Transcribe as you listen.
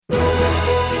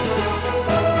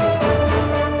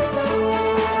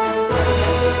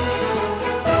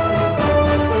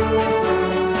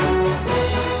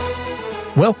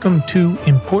Welcome to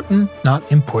Important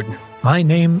Not Important. My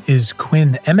name is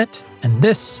Quinn Emmett, and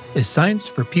this is Science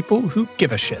for People Who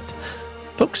Give a Shit.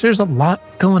 Folks, there's a lot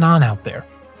going on out there.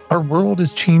 Our world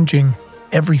is changing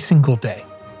every single day.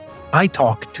 I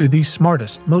talk to the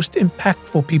smartest, most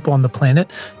impactful people on the planet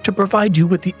to provide you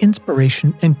with the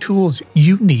inspiration and tools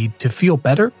you need to feel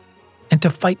better and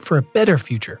to fight for a better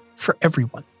future for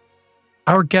everyone.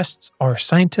 Our guests are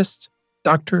scientists,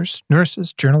 doctors,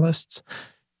 nurses, journalists,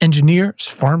 engineers,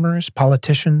 farmers,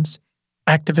 politicians,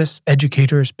 activists,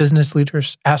 educators, business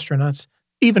leaders, astronauts,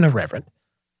 even a reverend.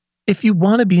 If you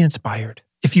want to be inspired,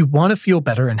 if you want to feel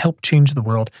better and help change the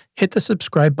world, hit the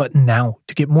subscribe button now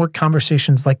to get more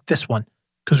conversations like this one,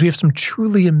 because we have some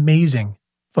truly amazing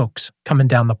folks coming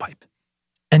down the pipe.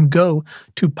 And go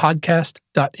to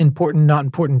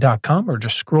podcast.importantnotimportant.com or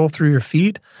just scroll through your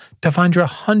feed to find your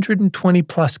 120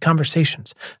 plus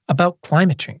conversations about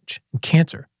climate change and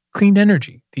cancer, clean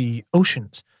energy, the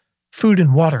oceans, food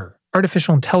and water,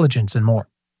 artificial intelligence, and more.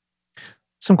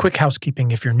 Some quick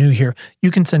housekeeping if you're new here.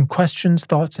 You can send questions,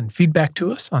 thoughts, and feedback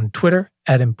to us on Twitter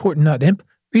 @importantnotimp,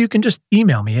 or you can just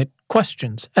email me at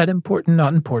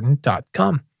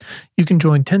questions@importantnotimportant.com. You can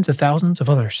join tens of thousands of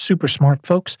other super smart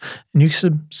folks, and you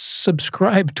can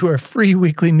subscribe to our free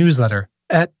weekly newsletter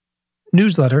at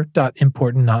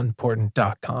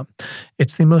newsletter.importantnotimportant.com.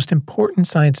 It's the most important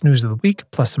science news of the week,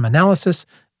 plus some analysis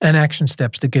and action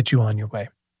steps to get you on your way.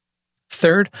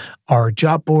 Third, our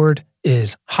job board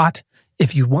is hot.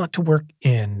 If you want to work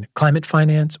in climate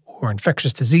finance or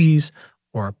infectious disease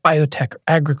or biotech or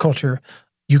agriculture,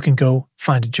 you can go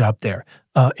find a job there.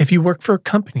 If you work for a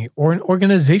company or an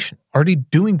organization already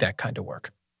doing that kind of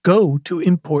work, go to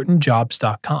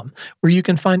importantjobs.com, where you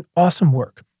can find awesome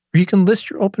work, where you can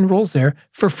list your open roles there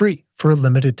for free for a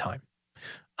limited time.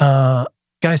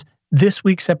 Guys, this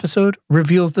week's episode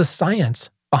reveals the science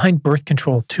behind Birth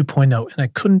Control 2.0, and I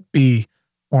couldn't be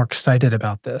more excited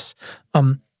about this.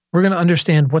 We're going to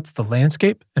understand what's the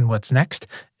landscape and what's next,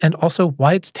 and also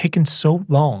why it's taken so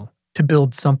long to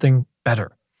build something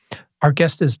better. Our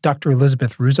guest is Dr.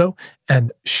 Elizabeth Russo,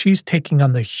 and she's taking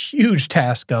on the huge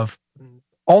task of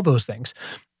all those things.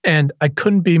 And I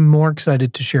couldn't be more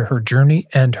excited to share her journey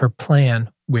and her plan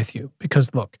with you.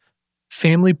 Because look,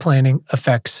 family planning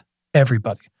affects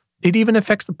everybody. It even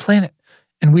affects the planet.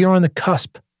 And we are on the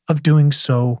cusp of doing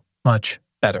so much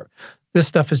better. This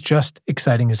stuff is just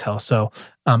exciting as hell. So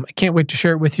I can't wait to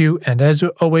share it with you. And as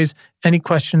always, any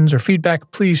questions or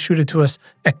feedback, please shoot it to us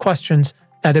at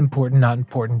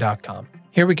questions@importantnotimportant.com.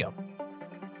 Here we go.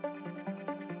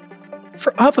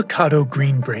 For Avocado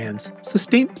Green Brands,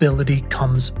 sustainability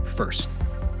comes first.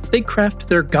 They craft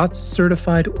their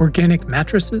GOTS-certified organic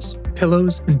mattresses,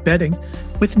 pillows, and bedding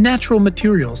with natural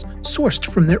materials sourced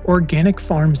from their organic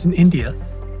farms in India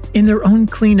in their own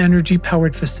clean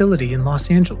energy-powered facility in Los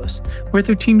Angeles, where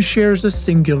their team shares a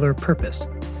singular purpose: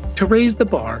 to raise the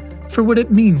bar for what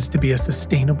it means to be a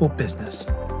sustainable business.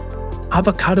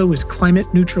 Avocado is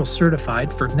climate neutral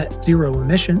certified for net zero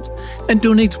emissions and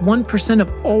donates 1%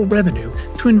 of all revenue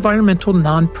to environmental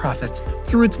nonprofits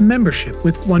through its membership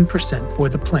with 1% for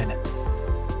the planet.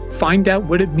 Find out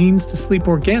what it means to sleep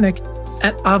organic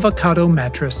at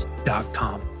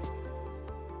avocadomattress.com.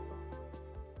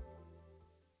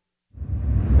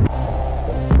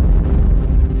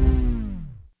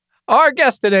 Our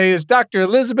guest today is Dr.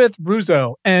 Elizabeth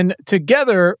Russo, and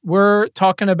together we're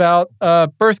talking about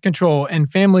birth control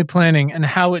and family planning and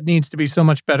how it needs to be so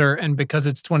much better. And because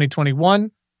it's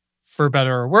 2021, for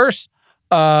better or worse,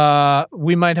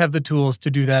 we might have the tools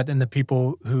to do that and the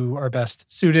people who are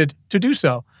best suited to do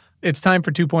so. It's time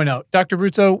for 2.0. Dr.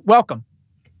 Russo, welcome.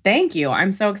 Thank you.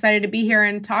 I'm so excited to be here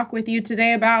and talk with you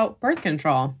today about birth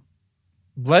control.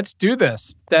 Let's do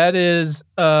this. That is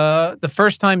the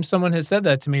first time someone has said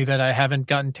that to me that I haven't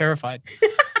gotten terrified.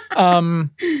 All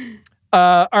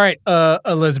right,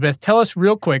 Elizabeth, tell us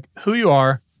real quick who you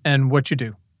are and what you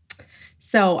do.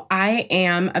 So I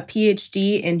am a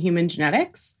PhD in human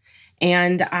genetics,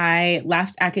 and I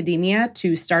left academia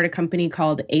to start a company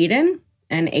called Aiden.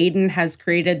 And Aiden has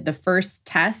created the first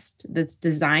test that's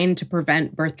designed to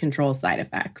prevent birth control side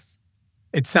effects.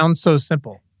 It sounds so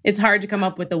simple. It's hard to come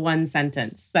up with the one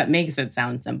sentence that makes it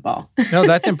sound simple. No,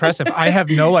 that's impressive. I have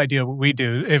no idea what we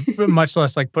do, much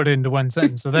less like put it into one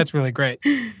sentence. So that's really great.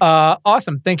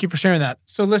 Awesome. Thank you for sharing that.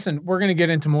 So listen, we're going to get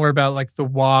into more about like the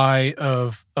why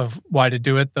of why to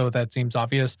do it, though that seems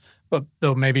obvious. But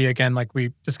though maybe, again, like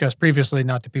we discussed previously,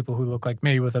 not to people who look like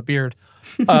me with a beard.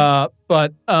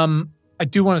 But I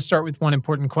do want to start with one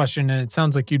important question, and it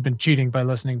sounds like you'd been cheating by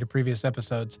listening to previous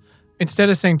episodes. Instead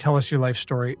of saying, tell us your life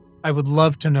story, I would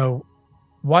love to know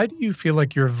why do you feel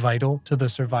like you're vital to the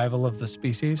survival of the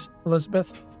species,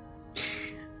 Elizabeth?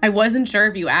 I wasn't sure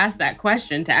if you asked that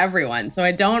question to everyone, so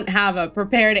I don't have a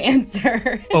prepared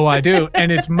answer. Oh, I do.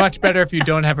 And it's much better if you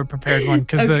don't have a prepared one,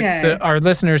 because our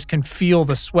listeners can feel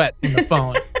the sweat in the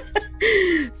phone.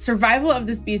 Survival of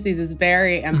the species is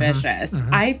very ambitious.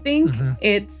 I think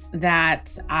it's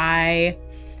that I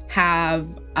have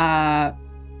a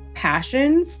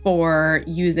passion for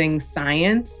using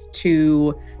science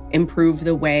to improve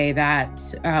the way that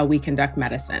we conduct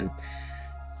medicine.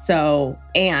 So,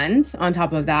 and on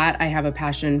top of that, I have a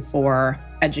passion for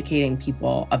educating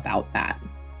people about that.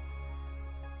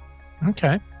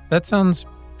 Okay. That sounds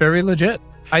very legit.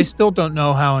 I still don't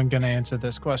know how I'm going to answer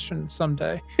this question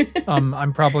someday.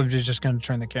 I'm probably just going to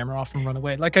turn the camera off and run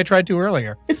away like I tried to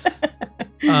earlier.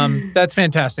 That's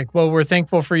fantastic. Well, we're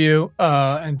thankful for you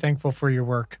and thankful for your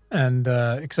work and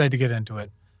excited to get into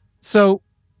it. So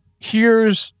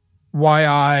here's why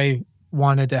I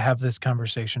wanted to have this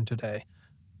conversation today.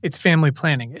 It's family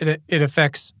planning. It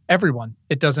affects everyone.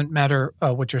 It doesn't matter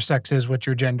what your sex is, what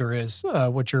your gender is,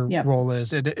 what your role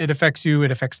is. It affects you. It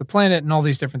affects the planet and all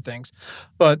these different things.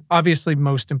 But obviously,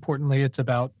 most importantly, it's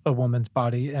about a woman's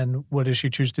body and what does she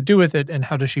choose to do with it and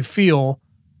how does she feel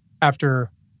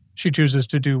after she chooses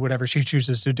to do whatever she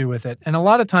chooses to do with it. And a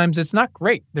lot of times it's not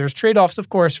great. There's trade-offs, of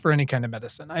course, for any kind of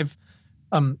medicine. I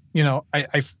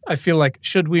feel like,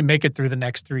 should we make it through the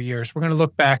next 3 years, we're going to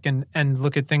look back and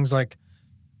look at things like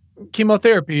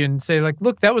chemotherapy and say, like,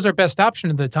 look, that was our best option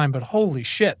at the time, but holy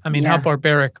shit. I mean, how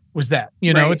barbaric was that?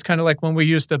 You know, it's kind of like when we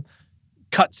used to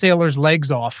cut sailors' legs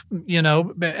off,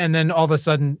 and then all of a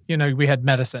sudden, we had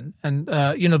medicine and,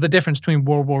 the difference between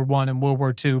World War I and World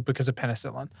War II because of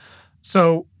penicillin.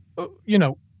 So,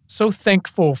 so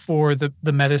thankful for the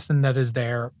medicine that is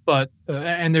there, but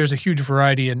and there's a huge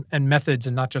variety and methods,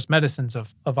 and not just medicines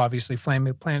of obviously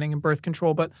family planning and birth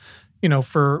control. But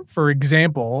for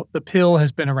example, the pill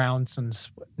has been around since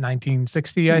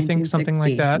 1960, I think, something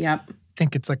like that. Yep. I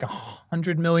think it's like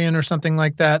 100 million or something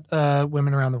like that.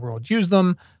 Women around the world use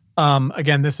them.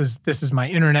 Again, this is my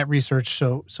internet research,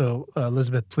 so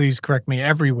Elizabeth, please correct me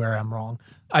everywhere I'm wrong.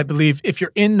 I believe if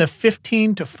you're in the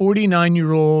 15 to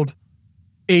 49-year-old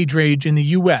age range in the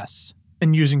U.S.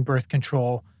 and using birth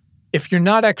control, if you're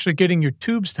not actually getting your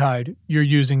tubes tied, you're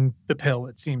using the pill.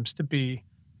 It seems to be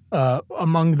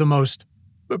among the most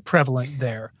prevalent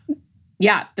there.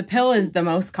 Yeah, the pill is the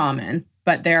most common,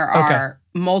 but there are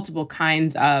multiple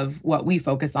kinds of what we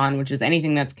focus on, which is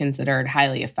anything that's considered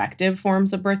highly effective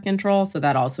forms of birth control. So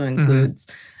that also includes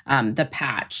the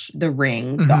patch, the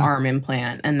ring, the arm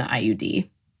implant, and the IUD.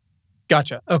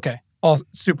 Gotcha. Okay. All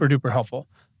super duper helpful.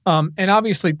 And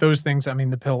obviously those things, I mean,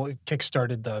 the pill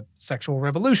kickstarted the sexual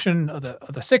revolution of the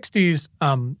 60s.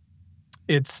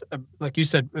 It's, like you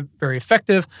said, very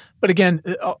effective. But again,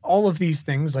 all of these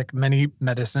things, like many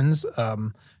medicines,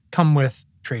 come with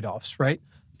trade-offs, right?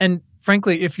 And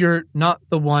frankly, if you're not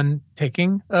the one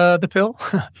taking the pill,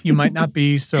 you might not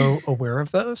be so aware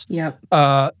of those. Yep.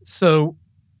 So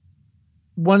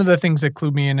one of the things that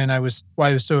clued me in, and why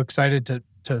I was so excited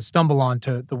to stumble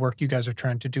onto the work you guys are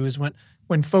trying to do, is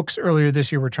when folks earlier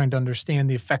this year were trying to understand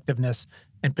the effectiveness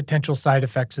and potential side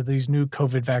effects of these new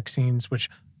COVID vaccines, which,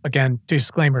 again,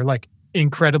 disclaimer, like,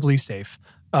 incredibly safe.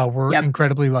 We're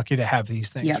incredibly lucky to have these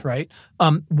things, right?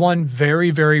 One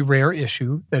very, very rare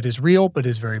issue that is real, but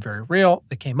is very, very real,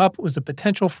 that came up was the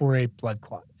potential for a blood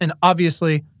clot. And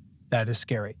obviously, that is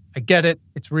scary. I get it.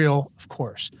 It's real, of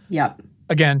course. Yep.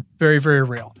 Again, very, very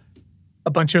real.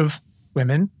 A bunch of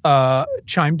women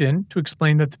chimed in to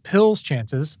explain that the pill's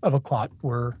chances of a clot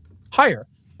were higher.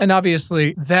 And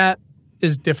obviously, that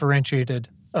is differentiated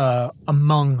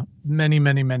among many,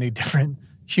 many, many different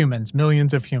humans,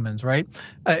 millions of humans, right?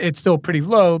 It's still pretty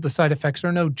low. The side effects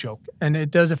are no joke. And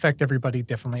it does affect everybody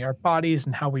differently. Our bodies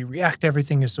and how we react to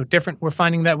everything is so different. We're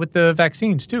finding that with the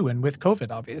vaccines too, and with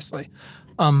COVID, obviously,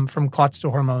 from clots to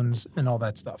hormones and all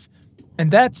that stuff.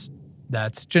 And that's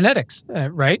genetics,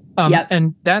 right?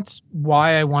 And that's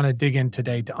why I want to dig in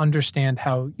today, to understand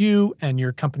how you and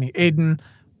your company, Aiden,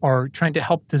 are trying to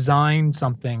help design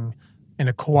something in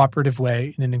a cooperative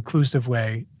way, in an inclusive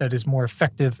way that is more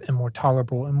effective and more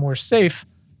tolerable and more safe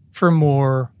for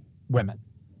more women.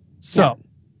 So,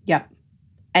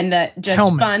 And the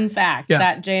fun fact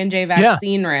that J&J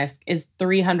vaccine risk is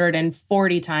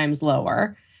 340 times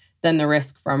lower than the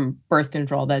risk from birth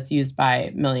control that's used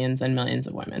by millions and millions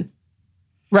of women.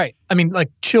 Right. I mean,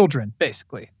 like children,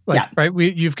 basically. Right.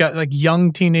 You've got like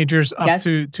young teenagers up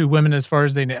to women as far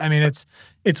as they know. I mean,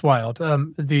 it's wild.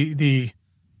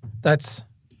 That's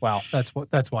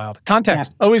wild.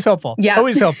 Context always helpful. Yeah.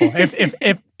 Always helpful.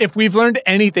 If If we've learned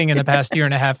anything in the past year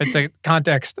and a half, it's a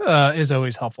context is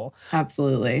always helpful.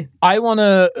 Absolutely. I want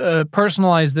to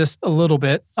personalize this a little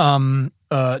bit, not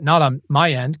on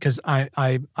my end, because I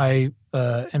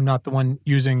am not the one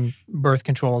using birth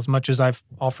control as much as I've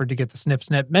offered to get the snip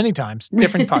many times,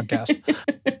 different podcast.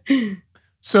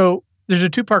 So there's a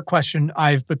two-part question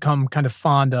I've become kind of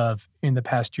fond of in the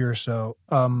past year or so.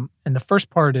 And the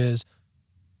first part is,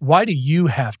 why do you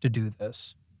have to do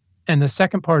this? And the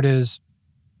second part is,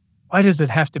 why does it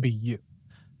have to be you?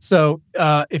 So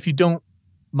if you don't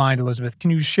mind, Elizabeth,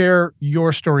 can you share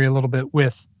your story a little bit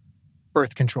with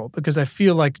birth control? Because I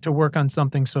feel like to work on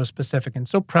something so specific and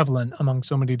so prevalent among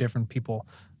so many different people,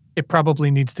 it probably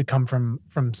needs to come from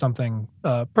something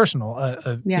personal,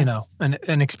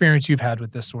 an experience you've had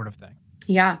with this sort of thing.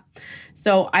 Yeah.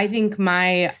 So I think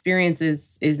my experience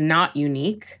is not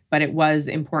unique, but it was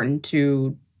important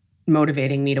to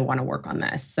motivating me to want to work on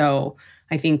this. So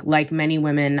I think like many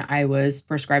women, I was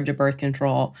prescribed a birth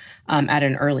control at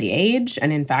an early age.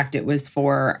 And in fact, it was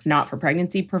not for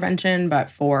pregnancy prevention, but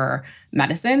for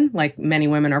medicine. Like many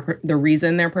women are the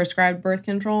reason they're prescribed birth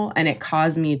control. And it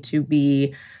caused me to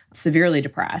be severely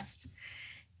depressed.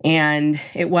 And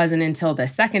it wasn't until the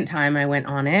second time I went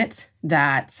on it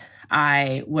that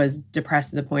I was depressed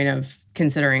to the point of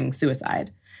considering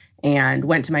suicide. And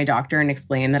went to my doctor and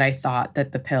explained that I thought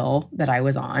that the pill that I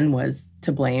was on was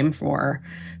to blame for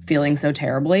feeling so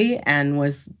terribly, and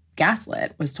was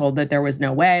gaslit, was told that there was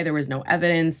no way, there was no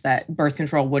evidence that birth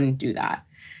control wouldn't do that.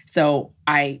 So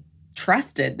I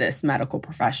trusted this medical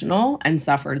professional and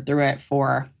suffered through it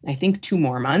for, I think, 2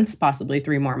 more months, possibly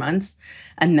 3 more months,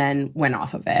 and then went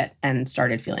off of it and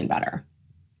started feeling better.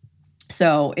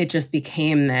 So it just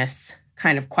became this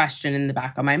kind of question in the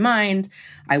back of my mind.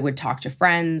 I would talk to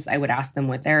friends. I would ask them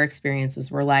what their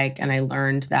experiences were like. And I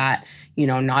learned that,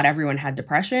 not everyone had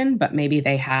depression, but maybe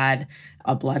they had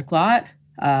a blood clot,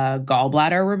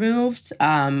 gallbladder removed,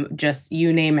 just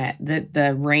you name it.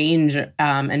 The range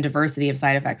and diversity of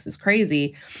side effects is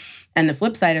crazy. And the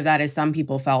flip side of that is some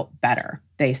people felt better.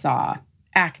 They saw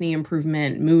acne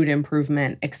improvement, mood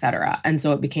improvement, et cetera. And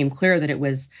so it became clear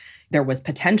that there was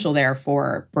potential there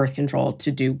for birth control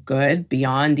to do good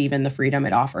beyond even the freedom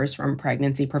it offers from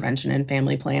pregnancy prevention and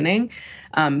family planning,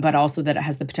 but also that it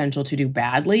has the potential to do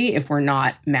badly if we're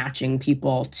not matching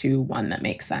people to one that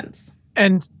makes sense.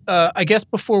 And I guess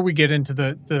before we get into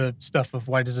the stuff of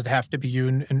why does it have to be you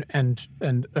and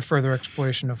a further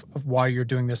exploration of why you're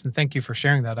doing this, and thank you for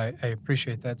sharing that. I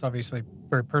appreciate that. It's obviously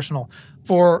very personal.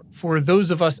 For those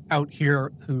of us out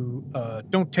here who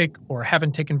don't take or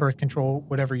haven't taken birth control,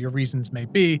 whatever your reasons may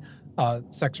be,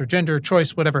 sex or gender,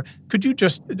 choice, whatever, could you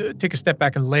just take a step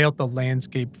back and lay out the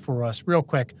landscape for us real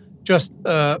quick? Just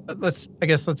let's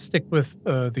stick with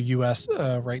the U.S.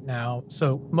 Right now.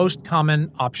 So most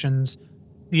common options,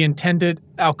 the intended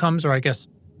outcomes, or I guess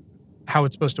how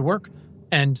it's supposed to work,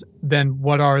 and then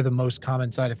what are the most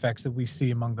common side effects that we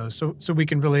see among those, so we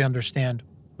can really understand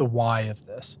the why of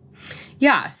this.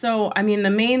 Yeah. So, I mean, the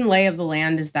main lay of the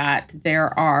land is that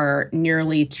there are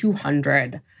nearly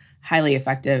 200 highly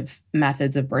effective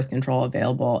methods of birth control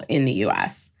available in the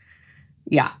U.S.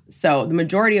 Yeah. So the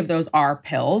majority of those are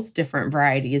pills, different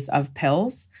varieties of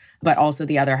pills, but also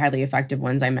the other highly effective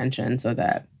ones I mentioned. So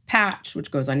the patch,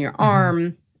 which goes on your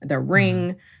arm, the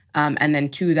ring, and then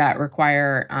 2 that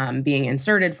require being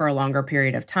inserted for a longer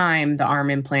period of time, the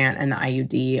arm implant and the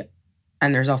IUD.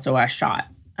 And there's also a shot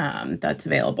that's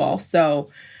available. So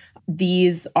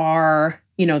these are,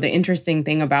 the interesting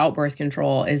thing about birth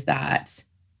control is that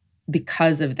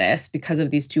because of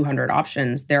these 200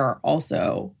 options,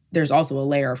 there's also a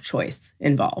layer of choice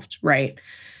involved, right?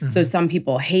 Mm-hmm. So some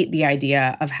people hate the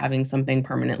idea of having something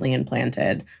permanently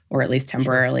implanted, or at least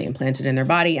temporarily implanted in their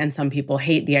body. And some people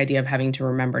hate the idea of having to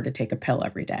remember to take a pill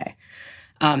every day.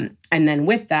 And then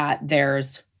with that,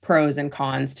 there's pros and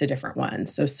cons to different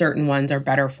ones. So certain ones are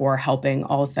better for helping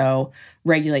also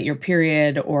regulate your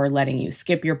period or letting you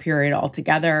skip your period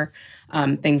altogether,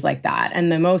 things like that.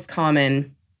 And the most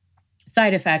common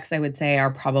side effects, I would say,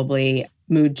 are probably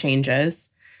mood changes,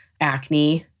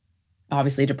 acne,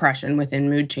 obviously depression within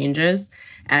mood changes.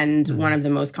 And one of the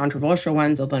most controversial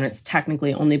ones, although it's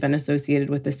technically only been associated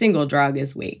with a single drug,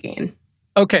 is weight gain.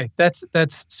 Okay, that's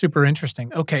super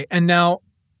interesting. Okay, and now,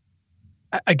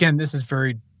 again, this is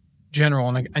very general,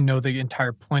 and I know the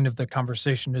entire point of the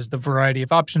conversation is the variety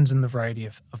of options and the variety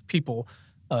of people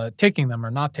taking them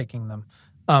or not taking them,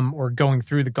 or going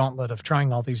through the gauntlet of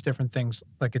trying all these different things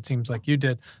like it seems like you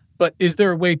did. But is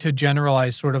there a way to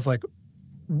generalize sort of like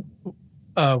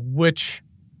where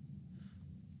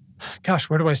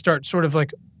do I start? Sort of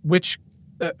like which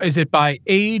is it by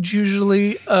age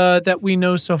usually that we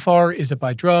know so far? Is it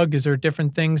by drug? Is there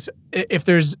different things? If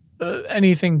there's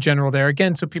anything general there,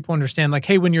 again, so people understand, like,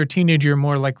 hey, when you're a teenager, you're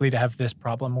more likely to have this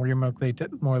problem, or you're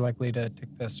more likely to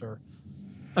take this, or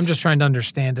I'm just trying to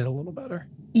understand it a little better.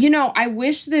 I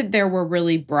wish that there were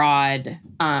really broad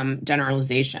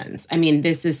generalizations. I mean,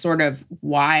 this is sort of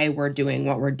why we're doing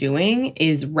what we're doing,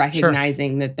 is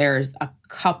recognizing that there's a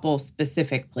couple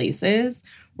specific places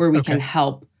where we can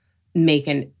help make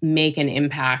an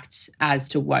impact as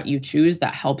to what you choose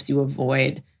that helps you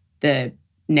avoid the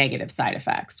negative side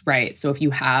effects, right? So if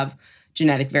you have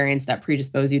genetic variants that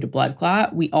predispose you to blood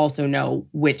clot, we also know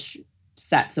which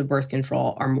sets of birth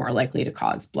control are more likely to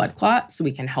cause blood clot, so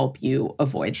we can help you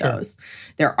avoid those.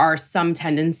 There are some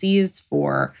tendencies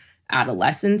for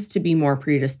adolescents to be more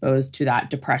predisposed to that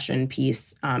depression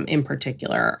piece, in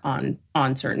particular on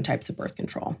certain types of birth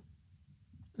control.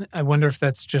 I wonder if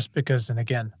that's just because, and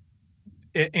again,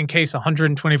 in case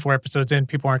 124 episodes in,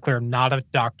 people aren't clear, I'm not a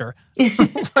doctor.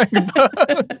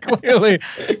 Clearly.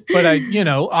 But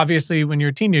obviously when you're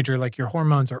a teenager, like, your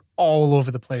hormones are all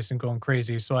over the place and going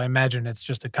crazy. So I imagine it's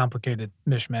just a complicated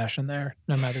mishmash in there,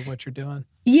 no matter what you're doing.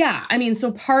 Yeah. I mean,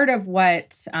 so part of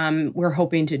what we're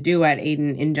hoping to do at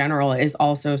Aiden in general is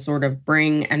also sort of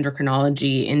bring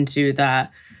endocrinology into the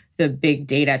big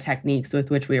data techniques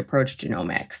with which we approach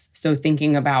genomics. So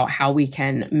thinking about how we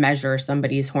can measure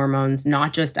somebody's hormones,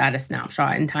 not just at a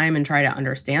snapshot in time and try to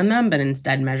understand them, but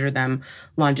instead measure them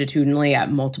longitudinally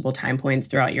at multiple time points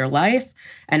throughout your life,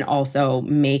 and also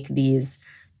make these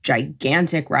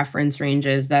gigantic reference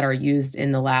ranges that are used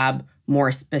in the lab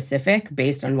more specific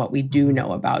based on what we do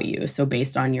know about you. So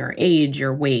based on your age,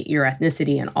 your weight, your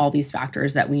ethnicity, and all these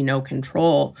factors that we know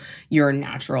control your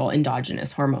natural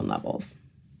endogenous hormone levels.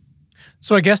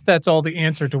 So I guess that's all the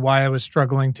answer to why I was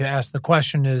struggling to ask the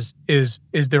question is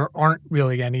there aren't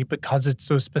really any, because it's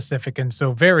so specific and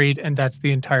so varied, and that's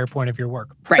the entire point of your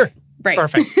work. Right.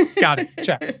 Perfect. Got it.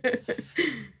 Check.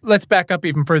 Let's back up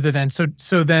even further then.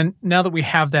 So then, now that we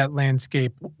have that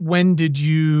landscape, when did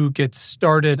you get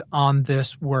started on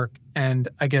this work? And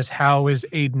I guess, how is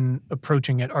Aiden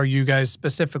approaching it? Are you guys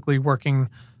specifically working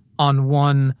on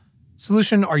one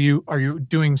solution? Are you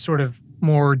doing sort of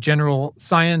more general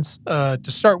science to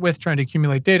start with, trying to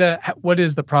accumulate data? What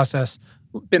is the process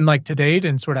been like to date,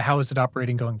 and sort of how is it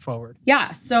operating going forward?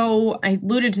 Yeah, so I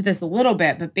alluded to this a little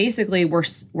bit, but basically we're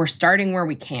starting where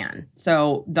we can.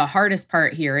 So the hardest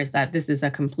part here is that this is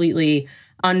a completely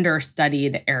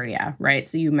understudied area, right?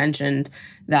 So you mentioned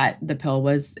that the pill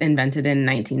was invented in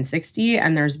 1960,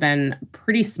 and there's been a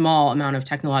pretty small amount of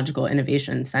technological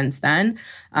innovation since then,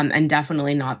 and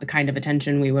definitely not the kind of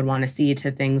attention we would want to see to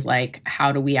things like,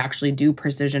 how do we actually do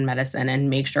precision medicine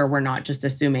and make sure we're not just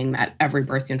assuming that every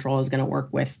birth control is going to work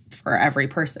for every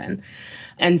person.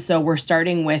 And so we're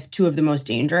starting with two of the most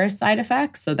dangerous side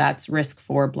effects. So that's risk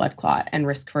for blood clot and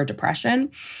risk for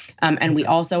depression. And we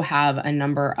also have a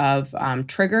number of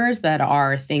triggers that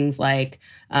are things like,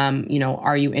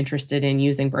 are you interested in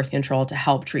using birth control to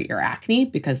help treat your acne?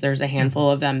 Because there's a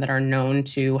handful of them that are known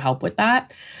to help with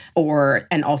that.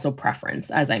 And also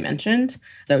preference, as I mentioned.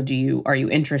 So are you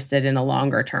interested in a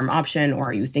longer term option, or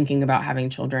are you thinking about having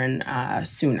children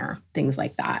sooner? Things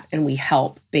like that. And we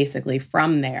help basically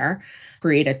from there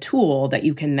create a tool that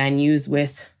you can then use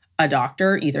with a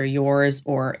doctor, either yours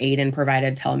or Aiden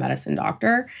provided telemedicine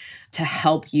doctor, to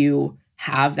help you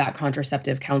have that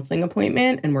contraceptive counseling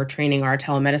appointment. And we're training our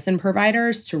telemedicine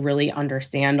providers to really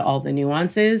understand all the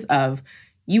nuances of,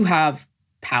 you have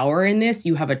power in this,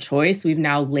 you have a choice. We've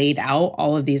now laid out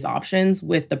all of these options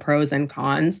with the pros and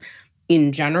cons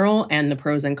in general, and the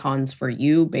pros and cons for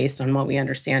you based on what we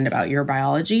understand about your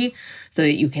biology, so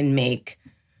that you can make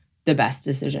the best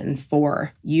decision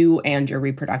for you and your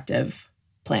reproductive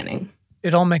planning.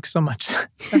 It all makes so much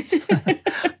sense.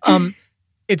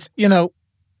 It's,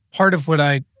 part of what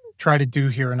I try to do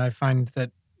here, and I find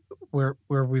that where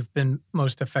we've been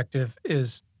most effective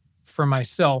is, for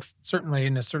myself, certainly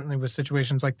with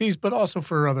situations like these, but also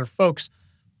for other folks,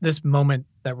 this moment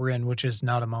that we're in, which is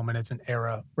not a moment, it's an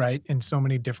era, right? In so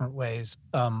many different ways,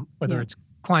 whether it's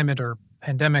climate or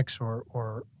pandemics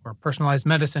or personalized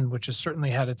medicine, which has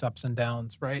certainly had its ups and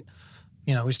downs, right?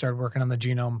 We started working on the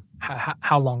genome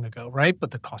how long ago, right?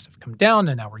 But the costs have come down,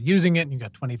 and now we're using it, and you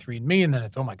got 23andMe, and then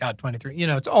it's, oh my God, 23,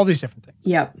 it's all these different things.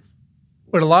 Yep.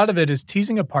 But a lot of it is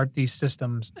teasing apart these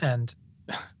systems and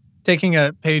taking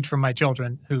a page from my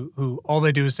children who all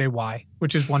they do is say why,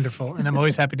 which is wonderful. And I'm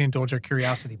always happy to indulge their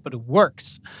curiosity, but it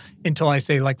works until I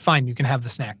say, like, fine, you can have the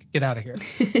snack, get out of here.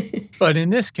 But in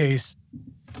this case,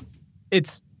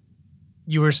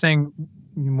 you were saying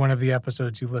one of the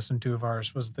episodes you listened to of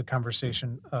ours was the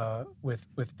conversation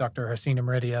with Dr. Hasina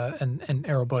Meridia and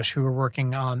Errol Bush, who are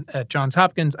working on at Johns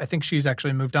Hopkins. I think she's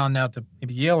actually moved on now to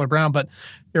maybe Yale or Brown, but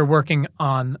they're working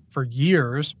on for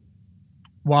years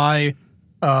why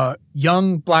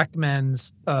young Black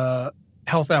men's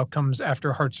health outcomes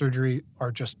after heart surgery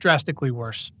are just drastically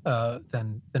worse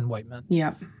than white men.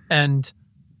 Yeah. And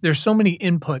there's so many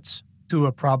inputs to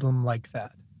a problem like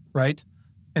that, right?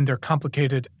 And they're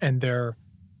complicated, and they're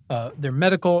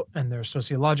medical, and they're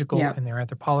sociological, and they're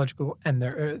anthropological, and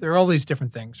they're all these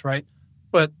different things, right?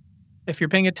 But if you're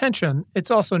paying attention, it's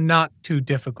also not too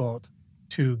difficult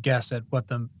to guess at what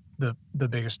the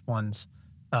biggest ones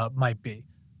might be.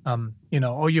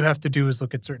 All you have to do is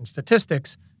look at certain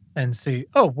statistics and see,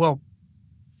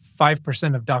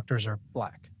 5% of doctors are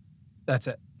Black. That's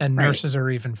it. And nurses are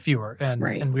even fewer.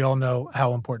 And we all know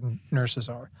how important nurses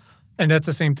are. And that's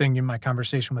the same thing in my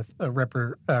conversation with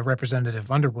Representative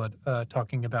Underwood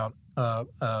talking about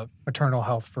maternal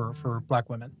health for Black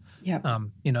women. Yep.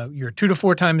 You're 2 to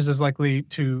 4 times as likely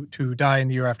to die in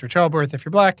the year after childbirth if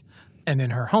you're Black. And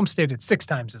in her home state, it's 6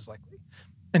 times as likely.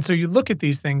 And so you look at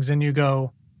these things and you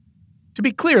go, to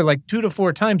be clear, 2 to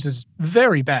 4 times is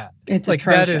very bad. It's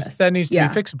atrocious. That needs to be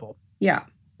fixable. Yeah.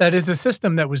 That is a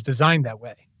system that was designed that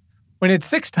way. When it's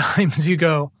 6 times, you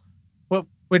go, well,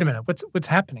 wait a minute, what's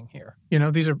happening here?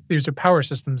 These are power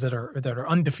systems that are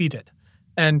undefeated.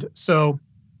 And so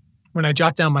when I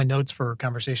jot down my notes for a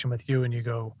conversation with you and you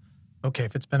go, okay,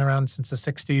 if it's been around since the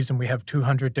 60s and we have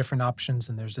 200 different options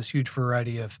and there's this huge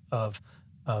variety of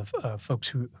folks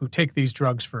who take these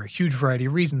drugs for a huge variety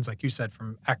of reasons, like you said,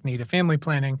 from acne to family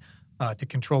planning to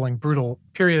controlling brutal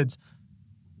periods,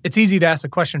 it's easy to ask the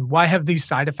question, why have these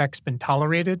side effects been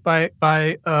tolerated by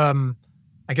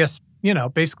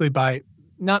basically by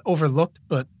not overlooked,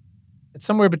 but it's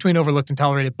somewhere between overlooked and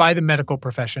tolerated by the medical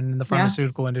profession and the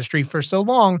pharmaceutical industry for so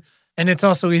long. And it's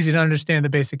also easy to understand the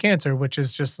basic answer, which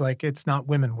is just it's not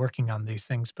women working on these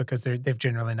things because they've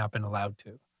generally not been allowed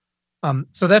to.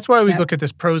 So that's why I always look at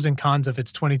this pros and cons of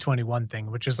its 2021 thing,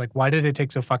 which is why did it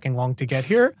take so fucking long to get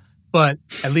here? But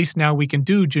at least now we can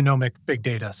do genomic big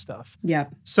data stuff. Yeah.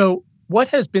 So what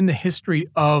has been the history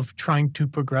of trying to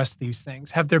progress these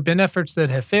things? Have there been efforts that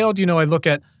have failed?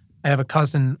 I have a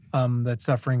cousin that's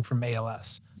suffering from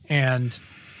ALS, and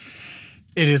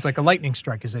it is like a lightning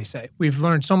strike, as they say. We've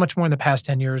learned so much more in the past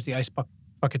 10 years. The Ice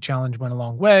Bucket Challenge went a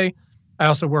long way. I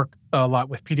also work a lot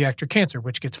with pediatric cancer,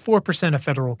 which gets 4% of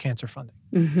federal cancer funding.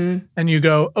 Mm-hmm. And you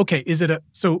go, okay, is it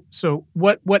so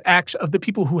what action of the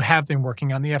people who have been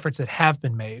working on the efforts that have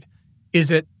been made,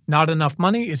 is it not enough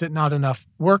money? Is it not enough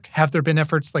work? Have there been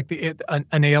efforts like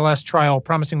an ALS trial,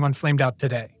 promising one flamed out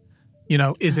today?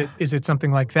 Is it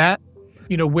something like that?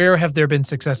 Where have there been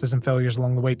successes and failures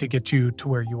along the way to get you to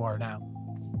where you are now?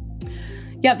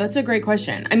 Yeah, that's a great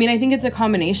question. I think it's a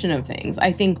combination of things.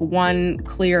 I think one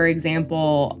clear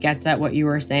example gets at what you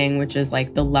were saying, which is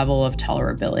the level of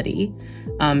tolerability.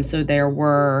 So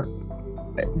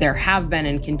there have been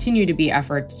and continue to be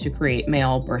efforts to create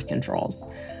male birth controls.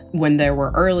 When there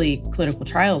were early clinical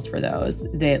trials for those,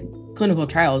 the clinical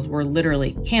trials were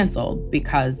literally canceled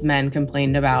because men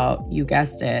complained about, you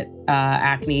guessed it,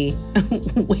 acne,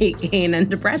 weight gain, and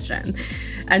depression.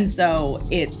 And so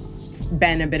it's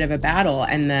been a bit of a battle,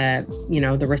 and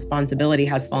the responsibility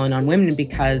has fallen on women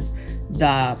because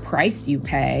the price you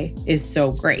pay is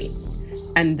so great.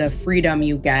 And the freedom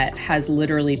you get has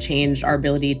literally changed our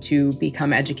ability to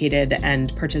become educated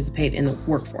and participate in the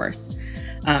workforce.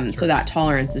 So that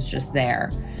tolerance is just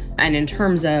there. And in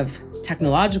terms of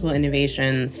technological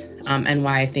innovations, and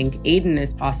why I think Aiden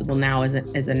is possible now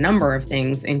is a number of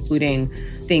things, including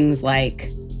things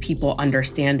like people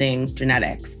understanding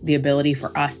genetics, the ability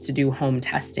for us to do home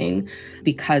testing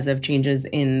because of changes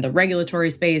in the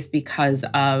regulatory space, because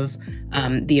of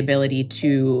the ability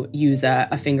to use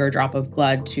a finger drop of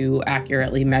blood to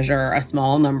accurately measure a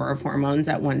small number of hormones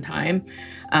at one time,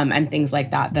 and things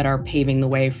like that are paving the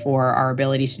way for our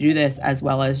ability to do this, as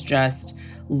well as just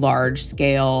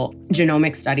large-scale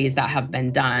genomic studies that have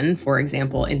been done, for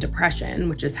example, in depression,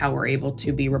 which is how we're able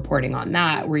to be reporting on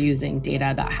that. We're using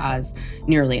data that has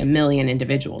nearly 1 million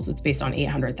individuals. It's based on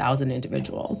 800,000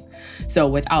 individuals. So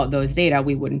without those data,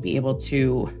 we wouldn't be able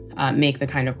to make the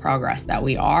kind of progress that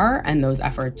we are. And those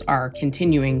efforts are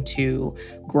continuing to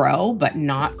grow, but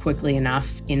not quickly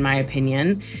enough, in my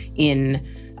opinion, in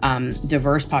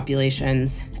diverse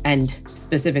populations, and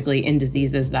specifically in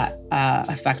diseases that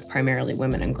affect primarily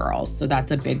women and girls. So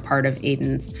that's a big part of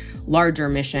Aiden's larger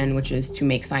mission, which is to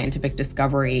make scientific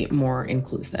discovery more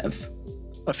inclusive.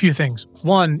 A few things.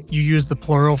 One, you use the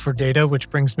plural for data, which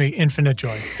brings me infinite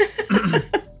joy.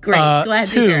 Great. Glad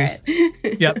to hear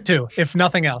it. Yep, two, if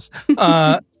nothing else.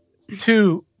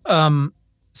 Two,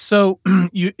 so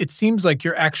it seems like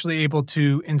you're actually able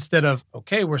to, instead of,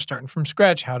 okay, we're starting from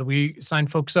scratch, how do we sign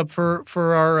folks up for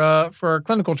our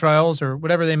clinical trials or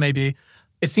whatever they may be?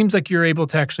 It seems like you're able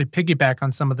to actually piggyback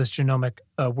on some of this genomic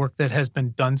work that has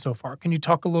been done so far. Can you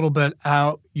talk a little bit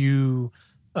how you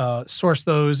source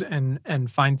those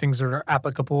and find things that are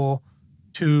applicable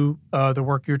to the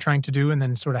work you're trying to do, and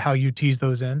then sort of how you tease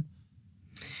those in?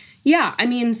 Yeah, I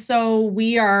mean, so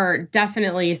we are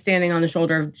definitely standing on the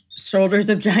shoulders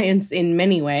of giants in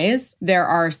many ways. There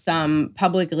are some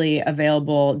publicly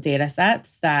available data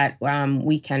sets that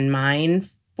we can mine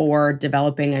for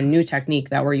developing a new technique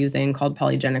that we're using called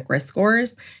polygenic risk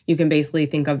scores. You can basically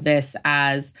think of this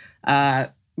as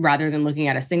rather than looking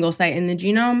at a single site in the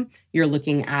genome, you're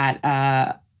looking at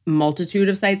a multitude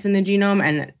of sites in the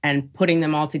genome and putting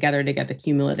them all together to get the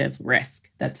cumulative risk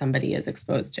that somebody is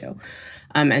exposed to.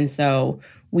 And so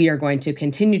we are going to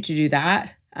continue to do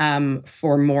that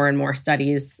for more and more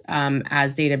studies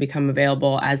as data become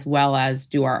available, as well as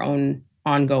do our own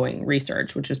ongoing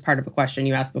research, which is part of a question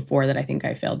you asked before that I think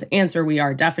I failed to answer. We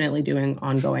are definitely doing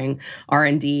ongoing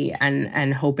R&D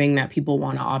and hoping that people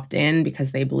want to opt in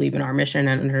because they believe in our mission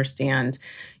and understand,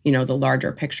 the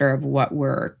larger picture of what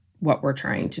we're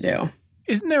trying to do.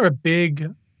 Isn't there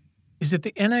is it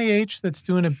the NIH that's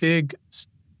doing a big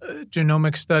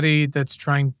genomic study that's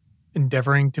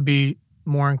endeavoring to be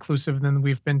more inclusive than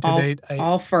we've been to date?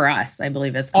 All for Us, I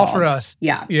believe it's called. All for Us.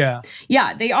 Yeah. Yeah.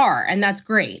 Yeah, they are. And that's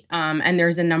great. And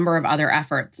there's a number of other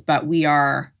efforts, but we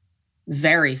are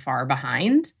very far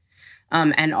behind.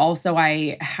 And also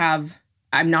I'm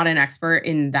not an expert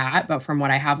in that, but from what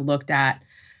I have looked at,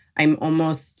 I'm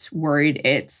almost worried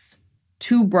it's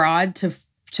too broad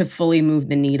to fully move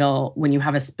the needle when you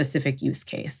have a specific use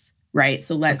case, right?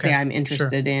 So let's say I'm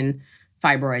interested in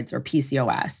fibroids or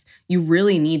PCOS. You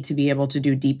really need to be able to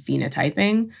do deep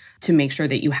phenotyping to make sure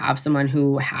that you have someone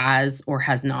who has or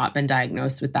has not been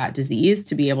diagnosed with that disease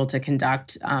to be able to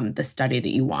conduct the study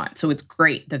that you want. So it's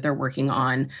great that they're working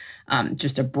on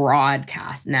just a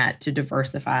broadcast net to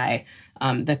diversify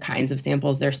the kinds of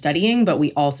samples they're studying, but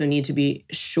we also need to be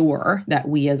sure that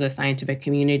we as a scientific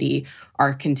community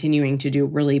are continuing to do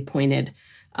really pointed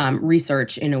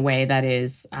research in a way that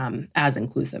is as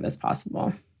inclusive as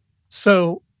possible.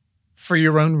 So for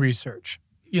your own research,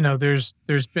 there's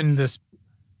been this,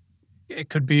 it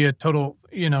could be a total,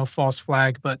 false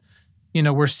flag, but,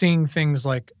 we're seeing things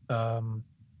like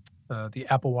the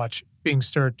Apple Watch being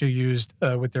started to used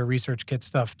with their research kit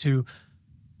stuff to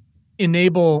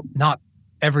enable not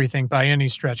everything by any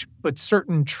stretch, but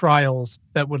certain trials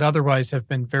that would otherwise have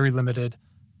been very limited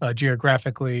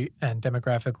geographically and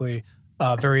demographically,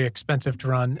 very expensive to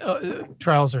run.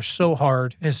 Trials are so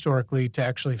hard historically to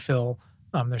actually fill.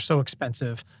 They're so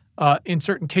expensive. In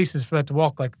certain cases for that to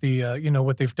walk, like the,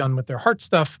 what they've done with their heart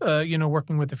stuff,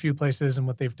 working with a few places and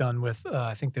what they've done with,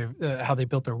 I think how they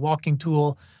built their walking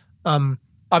tool.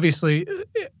 Obviously,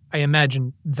 I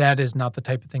imagine that is not the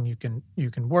type of thing you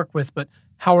can work with, but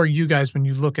how are you guys when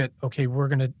you look at, okay, we're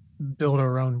going to build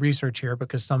our own research here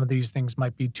because some of these things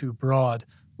might be too broad.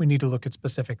 We need to look at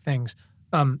specific things.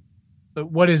 But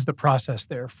what is the process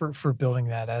there for building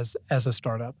that as a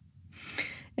startup?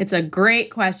 It's a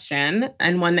great question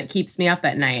and one that keeps me up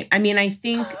at night. I mean, I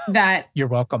think that... You're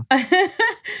welcome.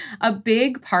 A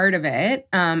big part of it,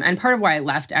 and part of why I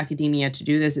left academia to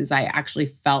do this, is I actually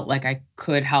felt like I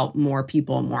could help more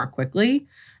people more quickly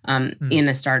in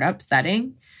a startup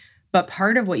setting. But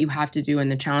part of what you have to do and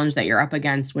the challenge that you're up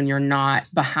against when you're not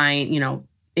behind,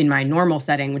 in my normal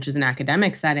setting, which is an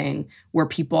academic setting, where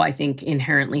people, I think,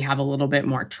 inherently have a little bit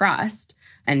more trust,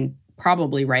 and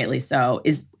probably rightly so,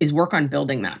 is work on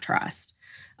building that trust.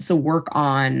 So work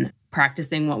on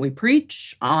practicing what we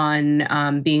preach,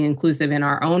 on being inclusive in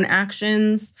our own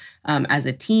actions as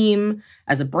a team,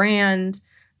 as a brand,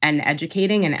 and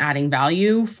educating and adding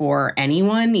value for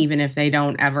anyone, even if they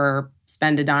don't ever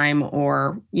spend a dime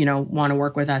or, want to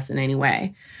work with us in any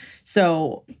way.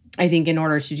 So I think in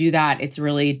order to do that, it's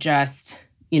really just,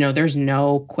 there's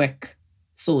no quick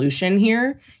solution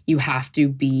here. You have to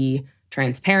be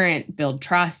transparent, build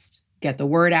trust, get the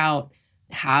word out,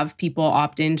 have people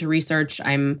opt into research.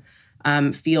 I'm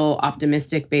feel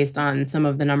optimistic based on some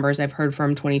of the numbers I've heard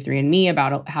from 23andMe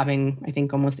about having, I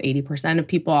think, almost 80% of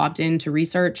people opt into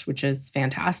research, which is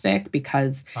fantastic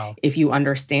because if you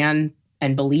understand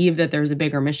and believe that there's a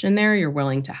bigger mission there, you're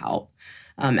willing to help.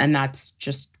 And that's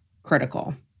just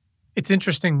critical. It's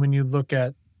interesting when you look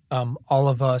at all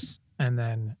of us and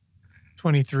then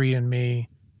 23andMe,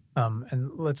 and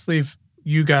let's leave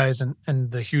you guys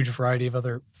and the huge variety of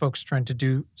other folks trying to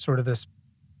do sort of this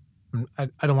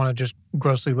I don't want to just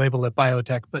grossly label it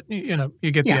biotech, but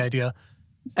you get the Yeah. idea.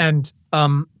 And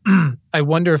I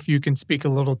wonder if you can speak a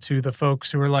little to the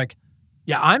folks who are like,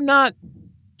 yeah, I'm not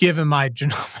giving my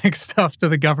genomic stuff to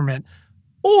the government,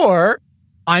 or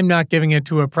I'm not giving it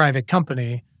to a private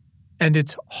company. And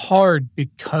it's hard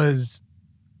because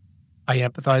I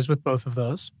empathize with both of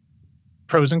those,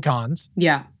 pros and cons.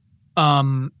 Yeah.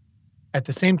 At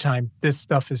the same time, this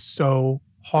stuff is so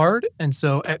hard. And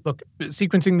so, look,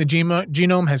 sequencing the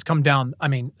genome has come down,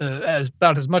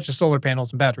 about as much as solar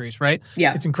panels and batteries, right?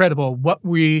 Yeah. It's incredible what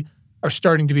we are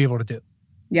starting to be able to do.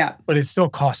 Yeah. But it still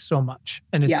costs so much,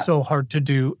 and it's so hard to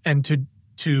do. And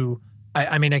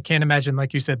I can't imagine,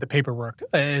 like you said, the paperwork.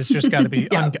 It's just got to be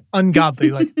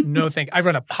ungodly. Like, no thank you. I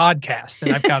run a podcast,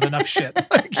 and I've got enough shit.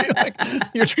 like,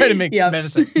 you're trying to make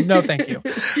medicine. No, thank you.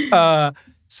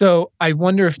 So I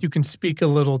wonder if you can speak a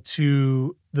little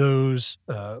to those,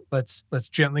 let's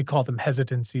gently call them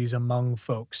hesitancies among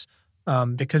folks,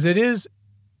 because it is,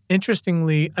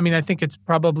 interestingly, I think it's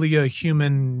probably a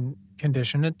human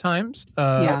condition at times,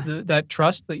 that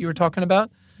trust that you were talking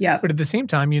about. Yeah. But at the same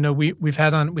time, we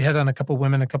had on a couple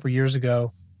women a couple years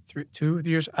ago, 2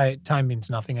 years. Time means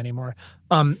nothing anymore.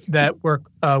 That work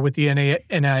with the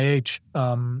NIH.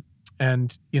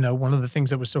 And one of the things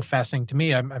that was so fascinating to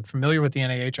me, I'm familiar with the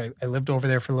NIH. I lived over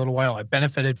there for a little while. I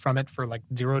benefited from it for like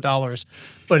 $0.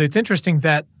 But it's interesting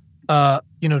that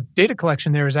data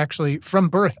collection there is actually from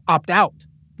birth opt out.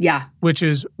 Yeah. Which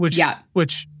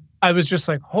I was just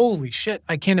like, holy shit,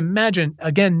 I can't imagine,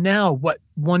 again, now what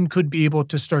one could be able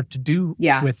to start to do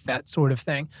with that sort of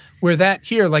thing. Where that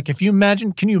here, like, can you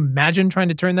imagine trying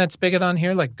to turn that spigot on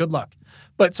here? Like, good luck.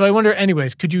 But so I wonder,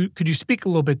 anyways, could you speak a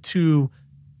little bit to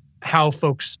how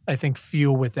folks, I think,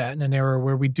 feel with that in an era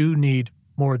where we do need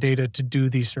more data to do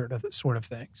these sort of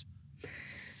things?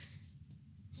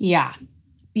 Yeah.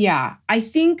 Yeah. I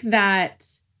think that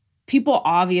people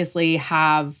obviously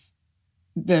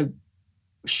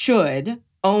should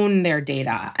own their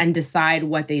data and decide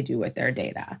what they do with their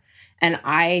data. And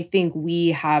I think we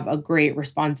have a great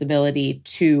responsibility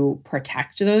to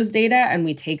protect those data, and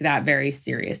we take that very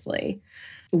seriously.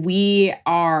 We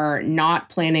are not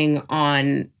planning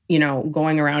on,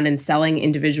 going around and selling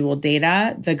individual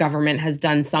data. The government has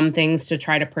done some things to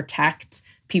try to protect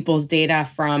people's data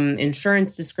from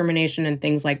insurance discrimination and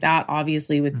things like that,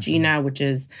 obviously with GINA, which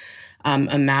is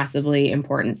a massively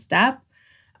important step.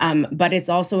 But it's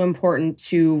also important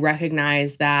to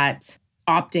recognize that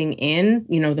opting in,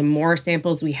 the more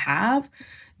samples we have,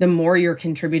 the more you're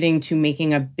contributing to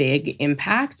making a big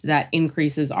impact that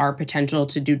increases our potential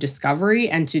to do discovery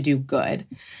and to do good.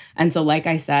 And so, like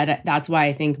I said, that's why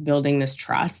I think building this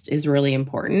trust is really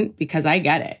important, because I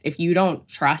get it. If you don't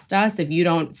trust us, if you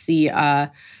don't see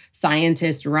a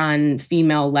scientist-run,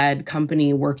 female-led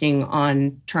company working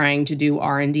on trying to do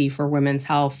R&D for women's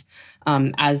health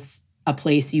as a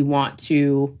place you want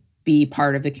to be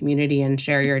part of the community and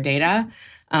share your data,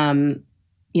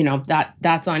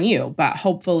 that's on you. But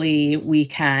hopefully we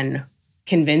can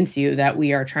convince you that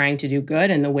we are trying to do good.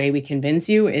 And the way we convince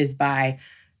you is by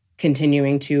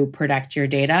continuing to protect your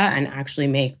data and actually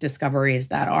make discoveries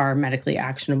that are medically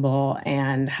actionable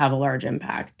and have a large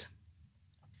impact.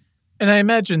 And I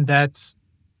imagine that's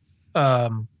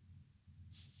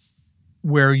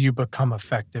where you become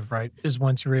effective, right? Is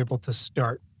once you're able to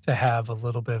start to have a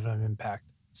little bit of an impact.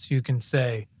 So you can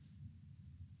say,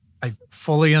 I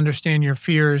fully understand your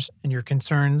fears and your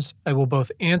concerns. I will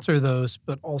both answer those,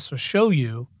 but also show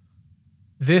you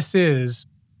this is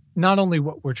not only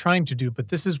what we're trying to do, but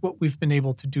this is what we've been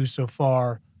able to do so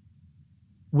far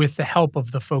with the help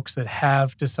of the folks that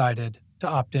have decided to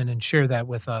opt in and share that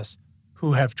with us,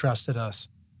 who have trusted us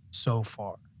so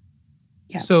far.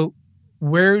 Yeah. So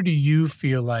where do you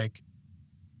feel like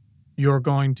you're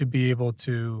going to be able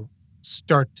to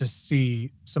start to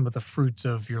see some of the fruits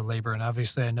of your labor? And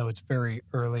obviously, I know it's very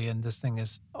early and this thing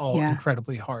is all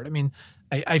incredibly hard.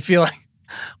 I feel like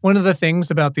one of the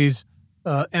things about these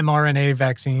mRNA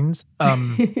vaccines,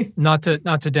 not to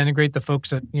denigrate the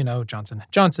folks at Johnson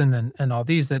 & Johnson and all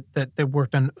these that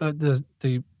worked on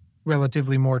the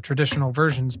relatively more traditional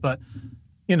versions, but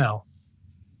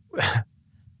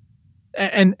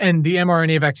and the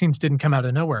mRNA vaccines didn't come out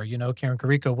of nowhere. Karen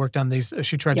Carrico worked on these.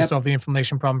 She tried to solve the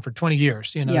inflammation problem for 20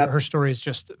 years. Her story is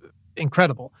just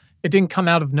incredible. It didn't come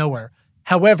out of nowhere.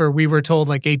 However, we were told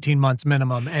like 18 months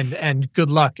minimum and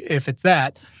good luck if it's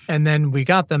that. And then we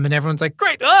got them and everyone's like,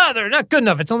 great. Oh, they're not good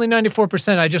enough. It's only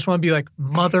 94%. I just want to be like,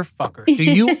 motherfucker, do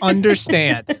you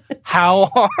understand how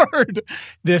hard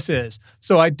this is?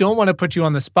 So I don't want to put you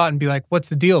on the spot and be like, what's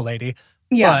the deal, lady?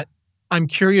 Yeah. But I'm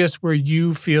curious where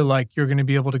you feel like you're going to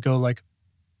be able to go like,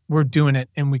 we're doing it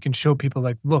and we can show people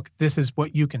like, look, this is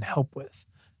what you can help with.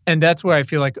 And that's where I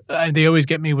feel like they always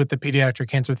get me with the pediatric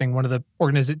cancer thing. One of the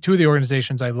two of the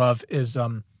organizations I love is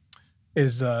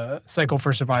Cycle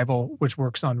for Survival, which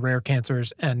works on rare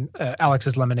cancers, and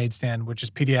Alex's Lemonade Stand, which is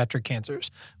pediatric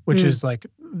cancers, which is like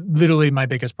literally my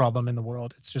biggest problem in the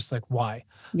world. It's just like, why?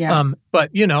 Yeah.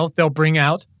 But, they'll bring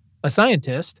out a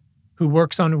scientist who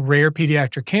works on rare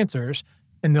pediatric cancers,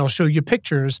 and they'll show you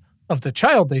pictures of the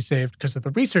child they saved because of the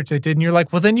research they did. And you're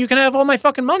like, well, then you can have all my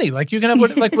fucking money. Like, you can have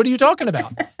what are you talking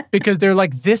about? Because they're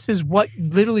like, this is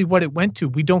literally what it went to.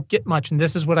 We don't get much, and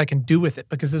this is what I can do with it.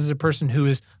 Because this is a person who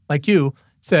is, like you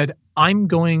said, I'm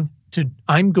going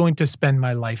to spend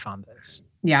my life on this.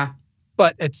 Yeah.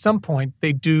 But at some point,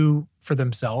 they do, for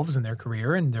themselves and their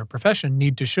career and their profession,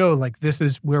 need to show like this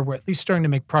is where we're at least starting to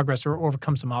make progress or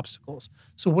overcome some obstacles.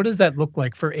 So what does that look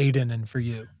like for Aiden and for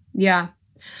you? Yeah.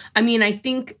 I mean, I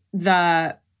think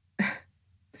the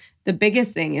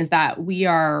biggest thing is that we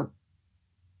are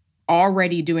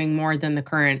already doing more than the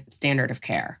current standard of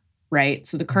care, right?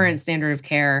 So the current standard of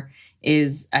care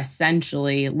is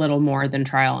essentially little more than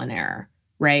trial and error,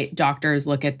 right? Doctors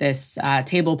look at this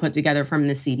table put together from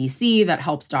the CDC that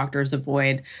helps doctors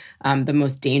avoid the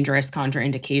most dangerous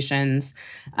contraindications.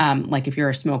 Like if you're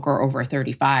a smoker over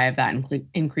 35, that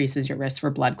increases your risk for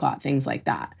blood clot, things like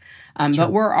that. Sure.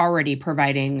 But we're already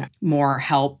providing more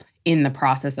help in the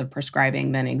process of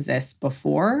prescribing than exists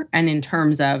before. And in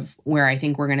terms of where I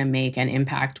think we're going to make an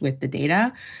impact with the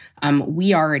data,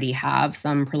 we already have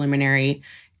some preliminary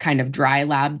kind of dry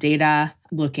lab data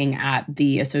looking at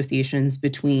the associations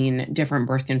between different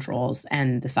birth controls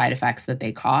and the side effects that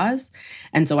they cause.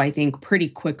 And so I think pretty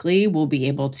quickly we'll be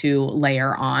able to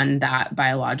layer on that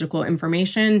biological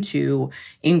information to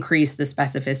increase the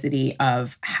specificity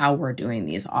of how we're doing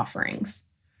these offerings.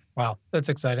 Wow, that's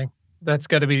exciting. That's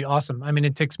got to be awesome. I mean,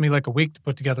 it takes me like a week to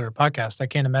put together a podcast. I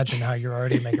can't imagine how you're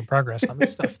already making progress on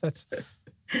this stuff. That's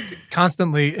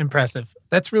constantly impressive.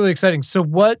 That's really exciting. So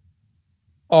what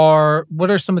are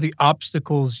some of the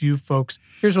obstacles you folks,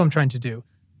 here's what I'm trying to do.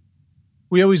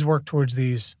 We always work towards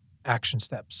these action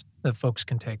steps that folks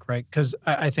can take, right? Because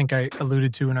I think I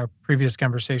alluded to in our previous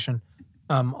conversation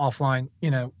offline,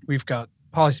 we've got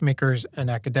policymakers and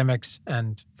academics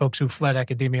and folks who fled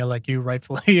academia like you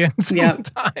rightfully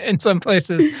in some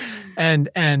places, and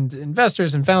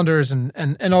investors and founders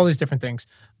and all these different things.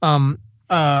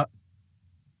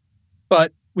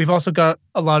 But we've also got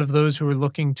a lot of those who are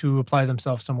looking to apply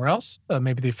themselves somewhere else.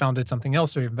 Maybe they founded something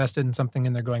else or invested in something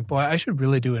and they're going, boy, I should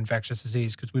really do infectious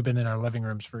disease because we've been in our living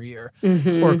rooms for a year,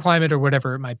 or climate or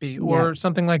whatever it might be, or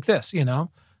something like this,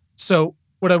 So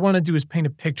what I want to do is paint a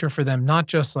picture for them, not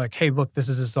just like, hey, look, this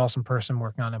is this awesome person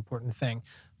working on an important thing,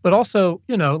 but also,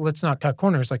 let's not cut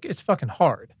corners. Like, it's fucking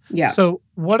hard. Yeah. So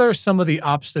what are some of the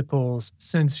obstacles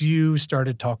since you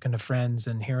started talking to friends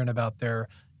and hearing about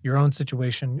your own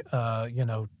situation,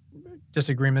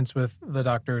 disagreements with the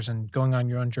doctors and going on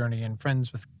your own journey and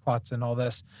friends with clots and all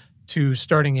this, to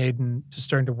starting Aiden, to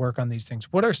starting to work on these things?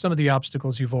 What are some of the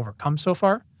obstacles you've overcome so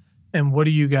far? And what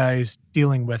are you guys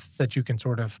dealing with that you can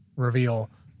sort of reveal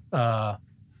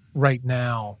right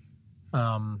now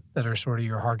that are sort of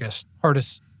your hardest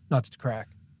nuts to crack?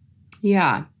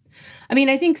 Yeah. I mean,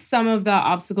 I think some of the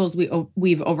obstacles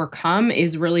we've overcome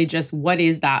is really just what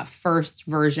is that first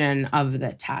version of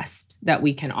the test that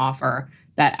we can offer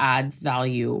that adds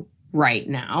value right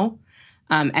now,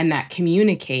 and that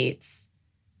communicates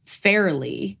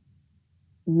fairly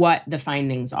what the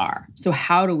findings are. So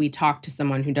how do we talk to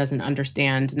someone who doesn't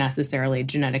understand necessarily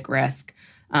genetic risk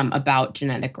about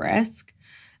genetic risk?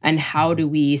 And how do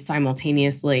we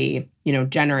simultaneously,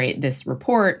 generate this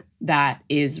report that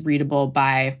is readable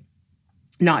by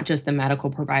not just the medical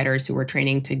providers who are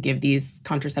training to give these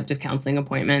contraceptive counseling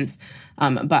appointments,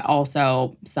 but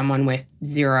also someone with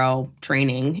zero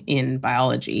training in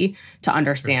biology to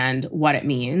understand what it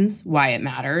means, why it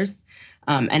matters,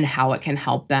 and how it can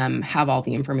help them have all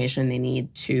the information they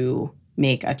need to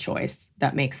make a choice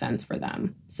that makes sense for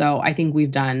them. So I think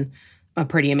we've done a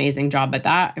pretty amazing job at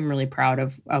that. I'm really proud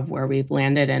of where we've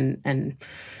landed and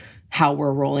how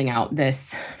we're rolling out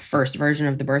this first version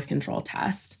of the birth control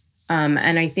test.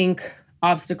 And I think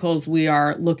obstacles we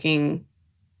are looking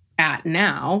at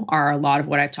now are a lot of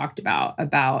what I've talked about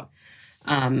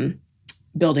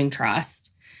building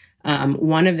trust.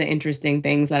 One of the interesting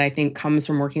things that I think comes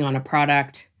from working on a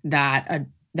product that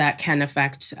can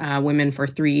affect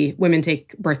women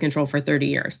take birth control for 30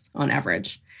 years on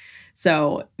average.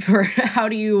 So how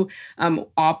do you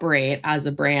operate as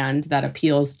a brand that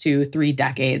appeals to 3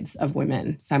 decades of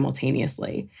women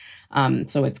simultaneously?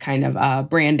 So it's kind of a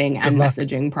branding and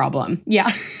messaging problem.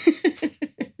 Yeah.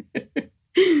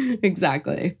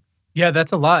 Exactly. Yeah,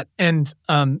 that's a lot. And,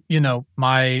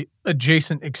 my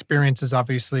adjacent experience is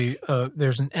obviously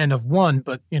there's an N of one,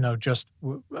 but, just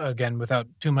again, without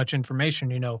too much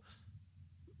information,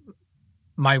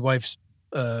 my wife's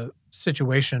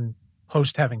situation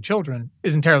post having children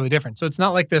is entirely different. So it's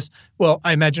not like this. Well,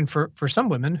 I imagine for some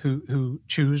women who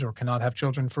choose or cannot have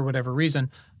children for whatever reason,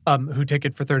 who take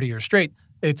it for 30 years straight,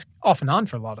 it's off and on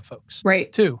for a lot of folks,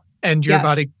 right? Too. And your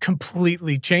body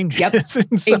completely changes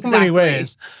in so many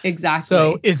ways. Exactly.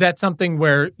 So is that something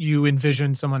where you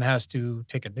envision someone has to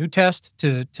take a new test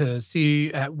to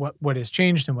see what has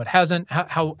changed and what hasn't?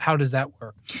 How does that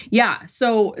work? Yeah.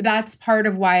 So that's part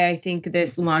of why I think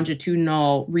this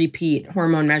longitudinal repeat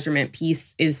hormone measurement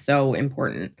piece is so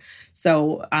important.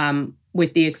 So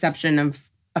with the exception of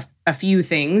a few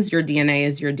things, your DNA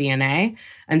is your DNA.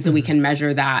 And so we can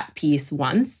measure that piece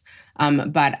once.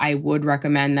 But I would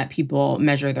recommend that people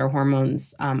measure their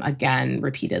hormones again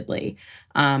repeatedly.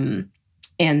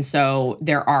 And so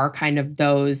there are kind of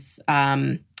those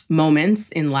moments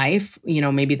in life,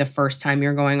 maybe the first time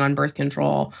you're going on birth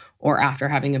control or after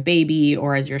having a baby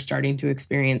or as you're starting to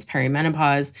experience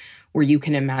perimenopause, where you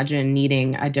can imagine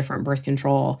needing a different birth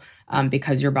control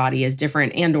because your body is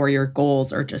different and or your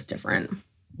goals are just different.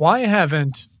 Why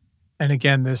haven't, and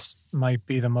again, this might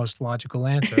be the most logical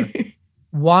answer,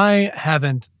 why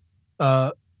haven't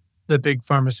the big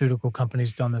pharmaceutical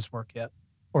companies done this work yet?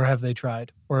 Or have they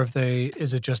tried? Or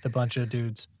is it just a bunch of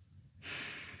dudes?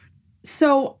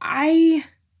 So I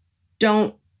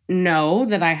don't know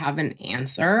that I have an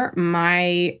answer.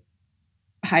 My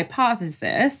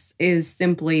hypothesis is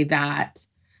simply that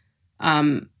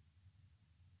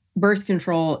birth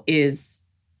control is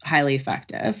highly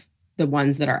effective, the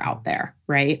ones that are out there,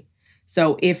 right?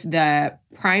 So if the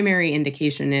primary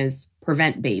indication is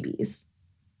prevent babies,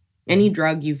 any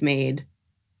drug you've made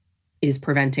is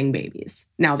preventing babies.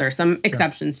 Now, there are some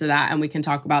exceptions to that, and we can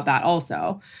talk about that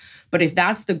also. But if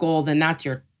that's the goal, then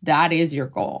that is your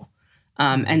goal.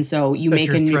 And so you make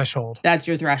a new threshold. That's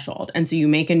your threshold. And so you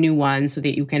make a new one so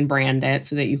that you can brand it,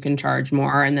 so that you can charge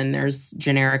more. And then there's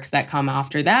generics that come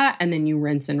after that. And then you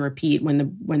rinse and repeat when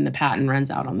the patent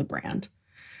runs out on the brand.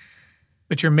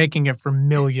 But you're making it for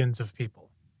millions of people.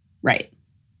 Right.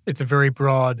 It's a very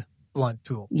broad, blunt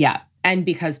tool. Yeah. And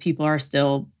because people are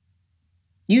still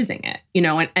using it,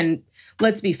 and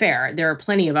let's be fair, there are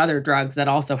plenty of other drugs that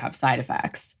also have side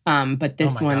effects. But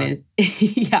this one is,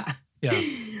 yeah.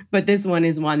 But this one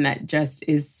is one that just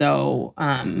is so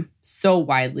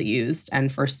widely used and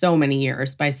for so many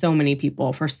years by so many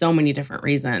people for so many different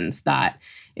reasons that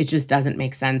it just doesn't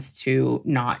make sense to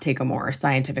not take a more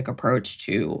scientific approach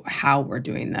to how we're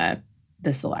doing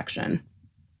the selection.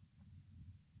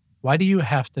 Why do you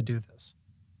have to do this?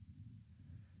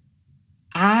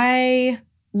 I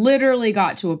literally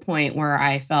got to a point where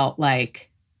I felt like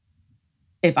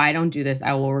if I don't do this,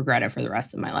 I will regret it for the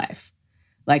rest of my life.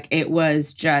 Like it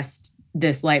was just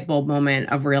this light bulb moment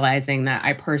of realizing that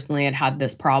I personally had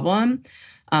this problem.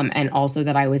 And also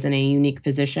that I was in a unique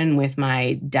position with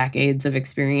my decades of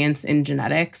experience in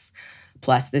genetics,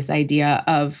 plus this idea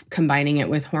of combining it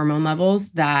with hormone levels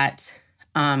that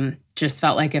just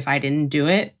felt like if I didn't do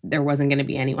it, there wasn't going to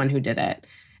be anyone who did it.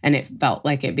 And it felt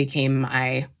like it became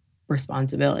my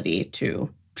responsibility to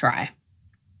try.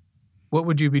 What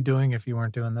would you be doing if you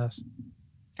weren't doing this?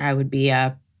 I would be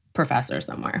a professor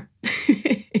somewhere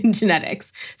in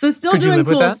genetics. So still doing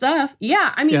cool stuff.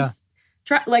 Yeah. I mean,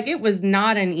 it was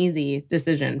not an easy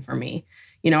decision for me.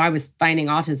 I was finding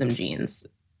autism genes,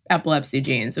 epilepsy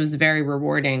genes. It was very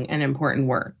rewarding and important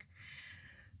work.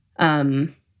 But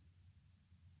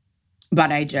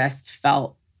I just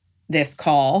felt this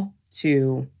call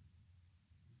to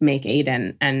make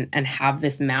Aiden and have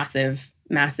this massive,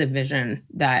 massive vision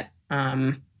that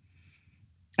I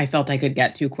felt I could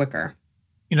get to quicker.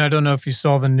 I don't know if you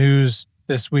saw the news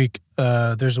this week.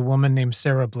 There's a woman named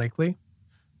Sarah Blakely,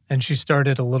 and she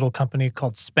started a little company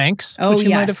called Spanx, which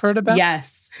you might have heard about.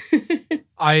 Yes.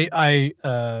 I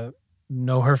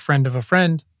know her friend of a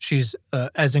friend. She's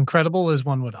as incredible as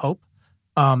one would hope.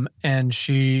 And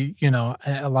she,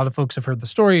 a lot of folks have heard the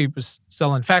story, was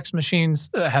selling fax machines,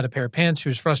 had a pair of pants she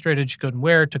was frustrated she couldn't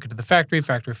wear, took it to the factory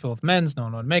filled with men's, no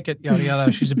one would make it, yada, yada.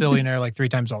 She's a billionaire like 3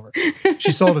 times over.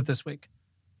 She sold it this week.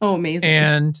 Oh, amazing.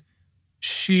 And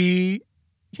she,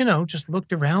 just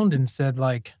looked around and said,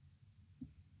 look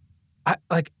at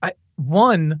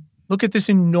this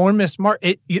enormous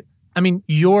market.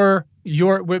 Your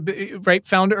right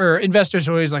founder or investors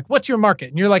are always like, what's your market?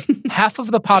 And you're like, half of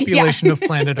the population of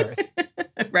planet Earth.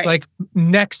 Right. Like,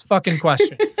 next fucking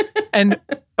question. And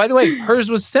by the way, hers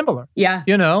was similar. Yeah.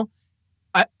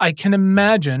 I can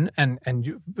imagine, and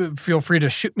you feel free to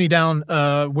shoot me down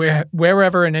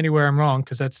wherever and anywhere I'm wrong,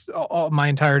 because that's all my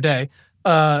entire day.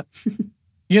 There's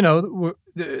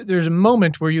a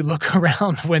moment where you look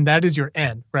around when that is your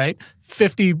end, right?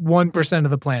 51%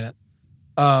 of the planet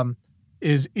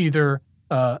is either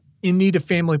in need of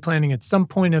family planning at some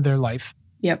point of their life,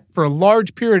 Yep. for a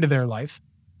large period of their life,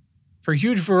 for a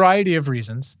huge variety of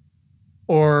reasons,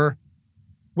 or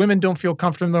women don't feel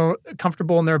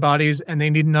comfortable in their bodies and they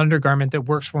need an undergarment that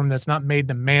works for them, that's not made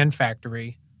in a man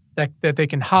factory, that they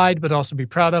can hide but also be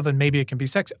proud of, and maybe it can be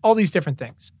sexy, all these different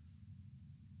things.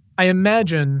 I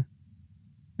imagine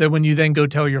that when you then go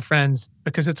tell your friends,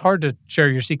 because it's hard to share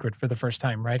your secret for the first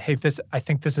time, right? Hey, I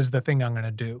think this is the thing I'm going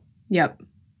to do. Yep.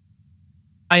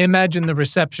 I imagine the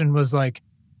reception was like,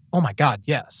 oh my God,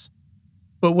 yes.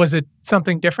 But was it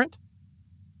something different?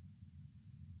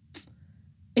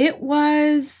 It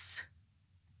was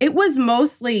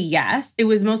mostly yes. It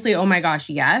was mostly, oh my gosh,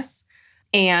 yes.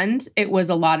 And it was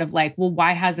a lot of like, well,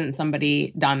 why hasn't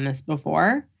somebody done this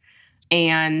before?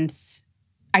 And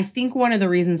I think one of the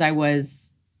reasons I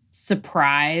was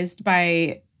surprised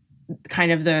by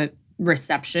kind of the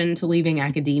reception to leaving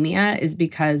academia is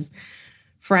because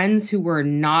friends who were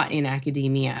not in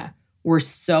academia were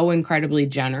so incredibly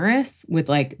generous with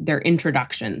like their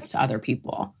introductions to other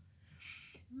people.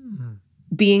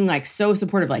 Being like so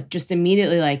supportive, like just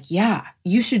immediately like, yeah,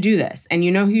 you should do this. And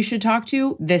you know who you should talk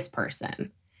to? This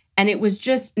person. And it was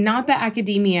just not that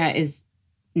academia is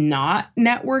not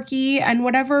networky and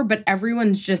whatever, but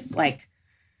everyone's just like,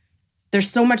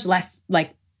 there's so much less,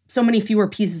 like so many fewer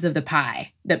pieces of the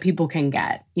pie that people can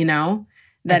get, you know?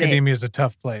 That academia is a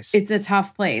tough place. It's a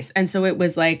tough place. And so it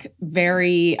was like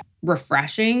very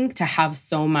refreshing to have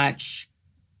so much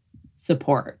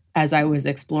support as I was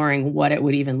exploring what it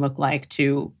would even look like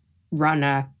to run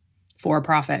a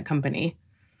for-profit company.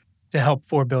 To help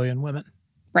 4 billion women.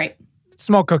 Right.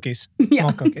 Small cookies. Yeah.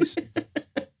 Small cookies.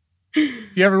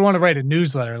 If you ever want to write a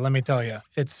newsletter, let me tell you,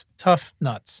 it's tough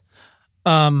nuts.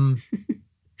 I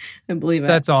believe it.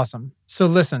 That's awesome. So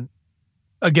listen,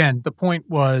 again, the point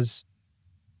was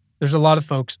there's a lot of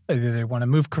folks, either they want to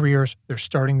move careers, they're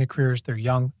starting their careers, they're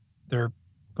young, they're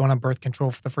going on birth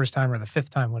control for the first time or the fifth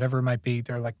time, whatever it might be.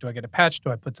 They're like, do I get a patch?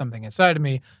 Do I put something inside of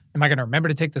me? Am I going to remember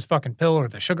to take this fucking pill or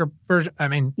the sugar version? I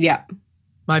mean, yeah.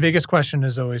 My biggest question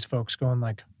is always folks going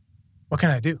like, what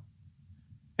can I do?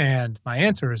 And my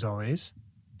answer is always,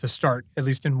 to start, at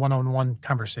least in one-on-one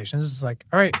conversations, is like,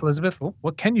 all right, Elizabeth, well,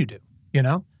 what can you do? You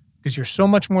know, because you're so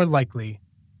much more likely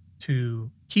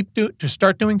to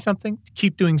start doing something, to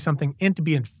keep doing something, and to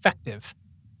be effective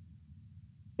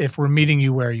if we're meeting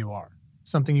you where you are.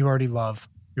 Something you already love,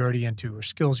 you're already into, or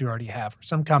skills you already have, or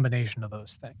some combination of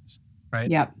those things, right?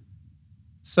 Yep.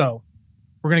 So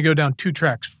we're going to go down 2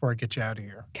 tracks before I get you out of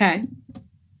here. Okay.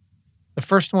 The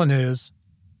first one is,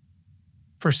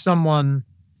 for someone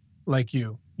like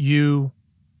you,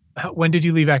 when did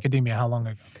you leave academia? How long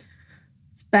ago?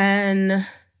 It's been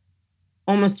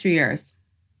almost 2 years.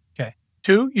 Okay.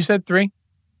 2? You said 3?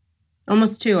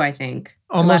 Almost 2, I think.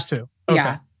 Almost 2. Okay.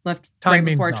 Yeah. Left Time right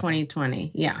before means nothing.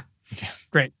 2020. Yeah. Okay.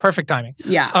 Great. Perfect timing.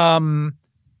 Yeah.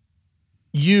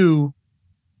 You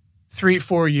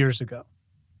 3-4 years ago,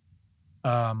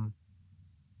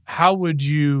 how would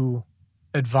you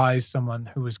advise someone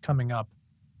who is coming up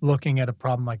looking at a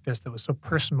problem like this that was so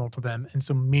personal to them and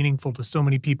so meaningful to so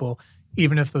many people,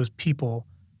 even if those people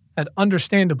had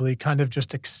understandably kind of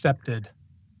just accepted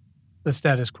the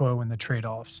status quo and the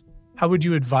trade-offs? How would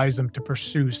you advise them to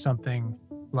pursue something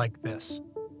like this?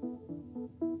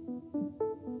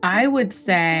 I would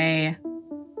say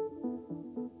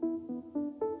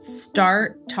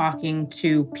start talking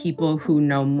to people who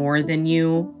know more than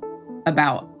you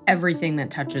about everything that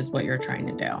touches what you're trying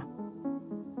to do.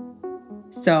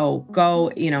 So go,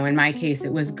 in my case,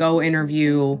 it was go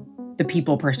interview the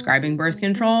people prescribing birth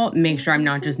control, make sure I'm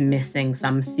not just missing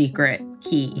some secret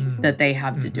key that they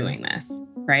have to doing this,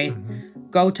 right?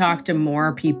 Go talk to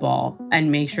more people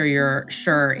and make sure you're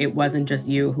sure it wasn't just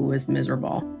you who was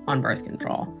miserable on birth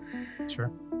control.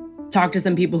 Sure. Talk to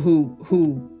some people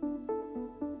who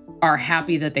are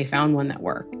happy that they found one that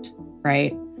worked,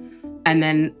 right? And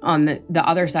then on the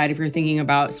other side, if you're thinking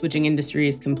about switching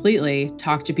industries completely,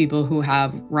 talk to people who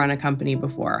have run a company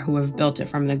before, who have built it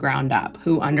from the ground up,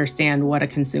 who understand what a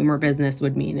consumer business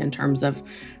would mean in terms of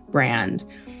brand,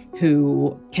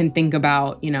 who can think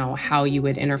about, how you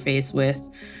would interface with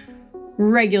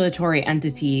regulatory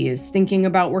entities, thinking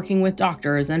about working with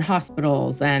doctors and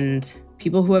hospitals and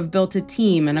people who have built a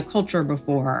team and a culture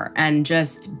before, and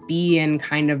just be in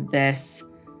kind of this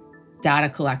data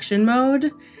collection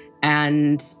mode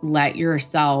and let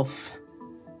yourself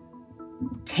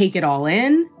take it all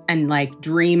in and like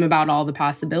dream about all the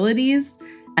possibilities.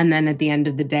 And then at the end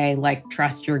of the day, like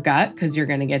trust your gut because you're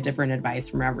going to get different advice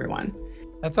from everyone.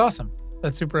 That's awesome.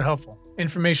 That's super helpful.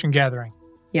 Information gathering.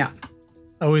 Yeah.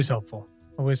 Always helpful.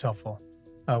 Always helpful.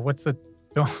 What's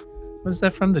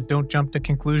that from? The Don't Jump to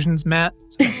Conclusions, Matt?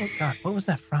 Oh God, what was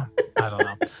that from? I don't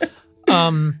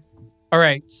know. All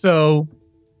right. So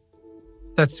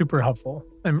that's super helpful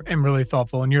and really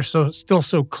thoughtful. And you're still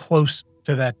so close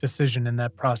to that decision in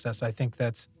that process. I think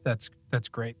that's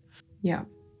great. Yeah.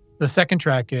 The second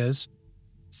track is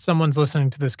someone's listening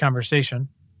to this conversation,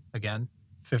 again,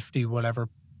 50 whatever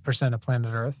 % of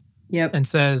planet Earth. Yep. And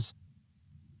says,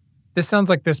 this sounds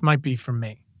like this might be for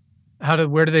me.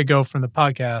 Where do they go from the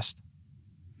podcast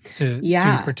to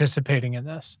participating in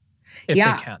this if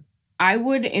they can? I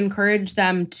would encourage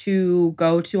them to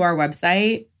go to our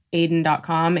website,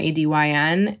 aidyn.com,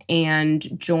 ADYN,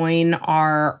 and join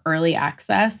our early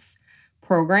access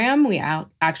program. We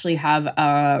actually have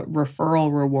a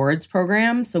referral rewards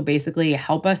program. So basically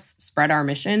help us spread our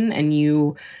mission, and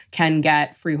you can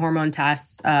get free hormone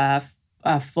tests, a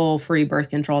full free birth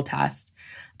control test,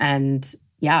 and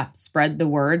spread the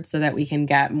word so that we can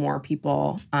get more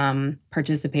people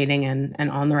participating and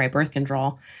on the right birth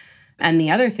control. And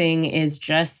the other thing is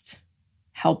just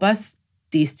help us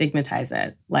destigmatize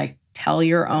it. Like tell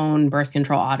your own birth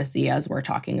control odyssey, as we're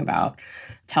talking about.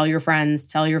 Tell your friends,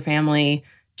 tell your family,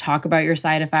 talk about your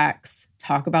side effects,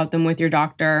 talk about them with your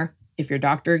doctor. If your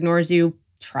doctor ignores you,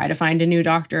 try to find a new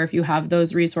doctor if you have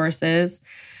those resources.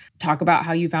 Talk about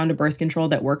how you found a birth control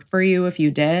that worked for you if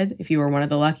you were one of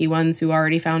the lucky ones who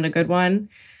already found a good one.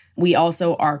 We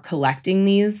also are collecting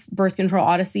these birth control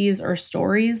odysseys or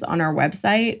stories on our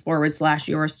website,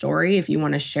 /yourstory. If you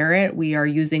want to share it, we are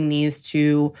using these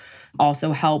to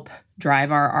also help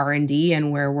drive our R&D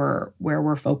and where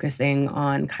we're focusing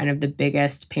on kind of the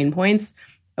biggest pain points.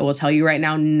 I will tell you right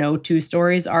now, no two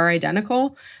stories are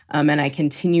identical. And I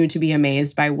continue to be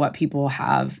amazed by what people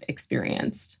have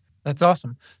experienced. That's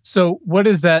awesome. So what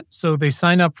is that? So they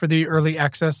sign up for the early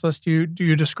access list. You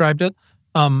described it.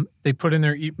 They put in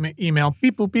their email,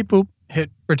 beep, boop, beep, boop, hit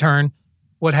return.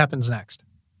 What happens next?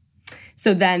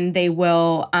 So then they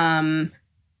will,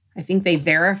 I think they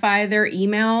verify their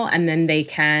email, and then they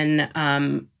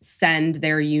can send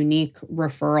their unique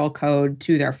referral code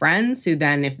to their friends, who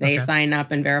then, if they sign up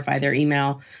and verify their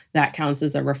email, that counts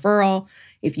as a referral.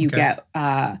 If you get,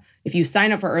 if you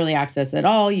sign up for early access at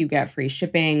all, you get free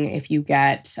shipping. If you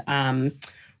get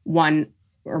one,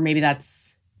 or maybe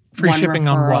that's free one shipping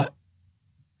referral, on what?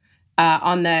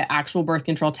 On the actual birth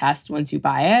control test once you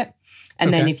buy it.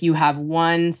 And then if you have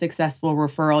one successful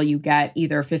referral, you get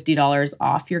either $50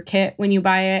 off your kit when you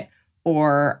buy it,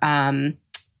 or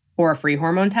a free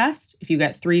hormone test. If you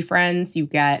get 3 friends, you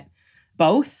get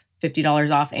both, $50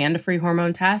 off and a free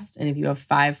hormone test. And if you have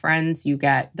 5 friends, you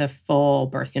get the full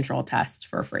birth control test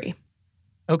for free.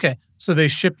 Okay. So they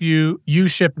ship you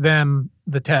ship them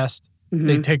the test. Mm-hmm.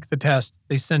 They take the test,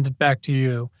 they send it back to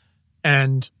you.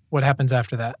 And what happens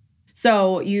after that?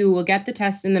 So you will get the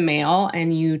test in the mail,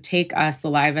 and you take a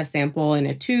saliva sample in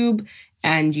a tube,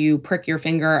 and you prick your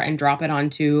finger and drop it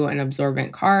onto an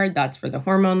absorbent card. That's for the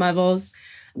hormone levels.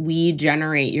 We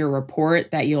generate your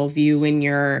report that you'll view in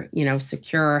your,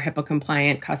 secure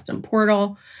HIPAA-compliant custom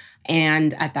portal.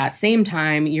 And at that same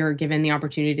time, you're given the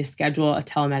opportunity to schedule a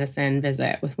telemedicine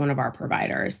visit with one of our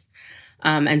providers.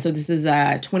 And so this is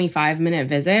a 25-minute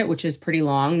visit, which is pretty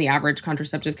long. The average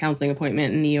contraceptive counseling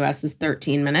appointment in the U.S. is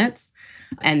 13 minutes.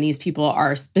 And these people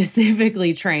are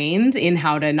specifically trained in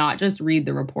how to not just read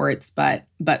the reports, but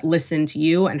listen to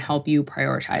you and help you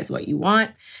prioritize what you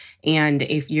want. And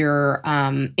if you're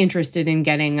interested in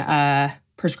getting a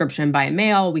prescription by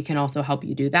mail, we can also help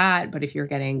you do that. But if you're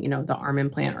getting, the arm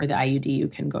implant or the IUD, you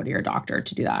can go to your doctor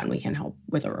to do that, and we can help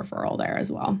with a referral there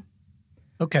as well.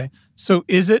 Okay. So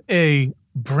is it a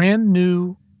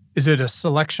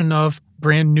selection of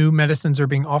brand new medicines are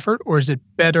being offered, or is it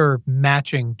better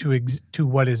matching to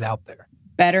what is out there?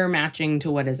 Better matching to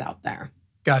what is out there.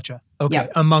 Gotcha. Okay.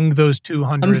 Yep. Among those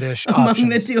 200-ish options. Among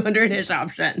the 200-ish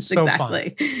options. So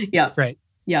exactly. Fun. Yep. Right.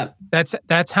 Yep.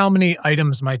 That's how many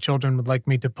items my children would like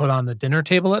me to put on the dinner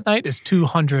table at night is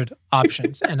 200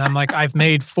 options. And I'm like, I've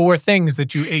made 4 things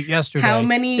that you ate yesterday. How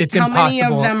many of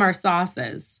them are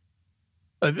sauces?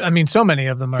 I mean, so many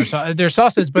of them are they're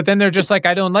sauces, but then they're just like,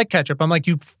 I don't like ketchup. I'm like,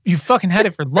 you fucking had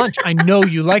it for lunch. I know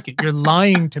you like it. You're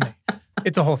lying to me.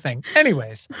 It's a whole thing.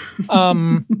 Anyways,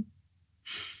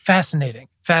 fascinating.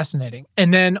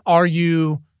 And then are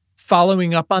you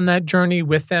following up on that journey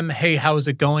with them. Hey, how's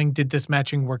it going? Did this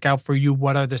matching work out for you?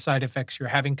 What are the side effects you're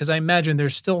having? Because I imagine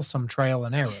there's still some trial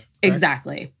and error. Right?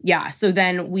 Exactly. Yeah. So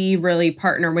then we really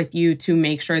partner with you to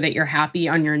make sure that you're happy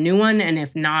on your new one. And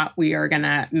if not, we are going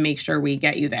to make sure we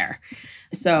get you there.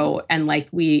 So, and like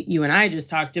you and I just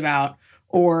talked about,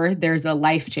 or there's a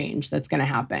life change that's going to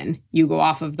happen. You go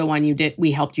off of the one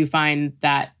we helped you find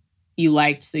that you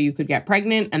liked so you could get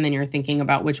pregnant, and then you're thinking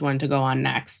about which one to go on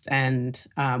next, and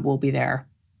we'll be there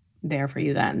for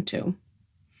you then too.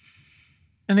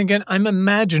 And again, I'm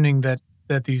imagining that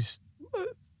these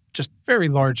just very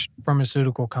large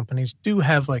pharmaceutical companies do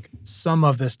have like some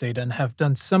of this data and have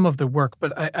done some of the work,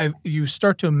 but you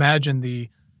start to imagine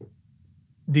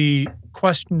the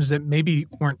questions that maybe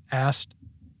weren't asked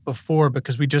before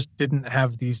because we just didn't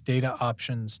have these data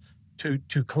options to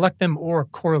collect them or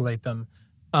correlate them.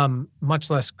 Much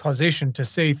less causation to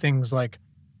say things like,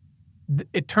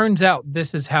 it turns out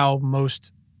this is how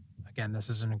most, again, this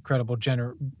is an incredible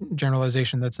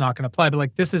generalization that's not going to apply, but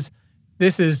like this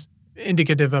is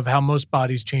indicative of how most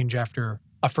bodies change after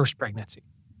a first pregnancy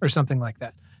or something like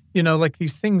that. You know, like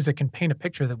these things that can paint a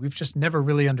picture that we've just never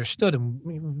really understood, and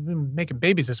we've been making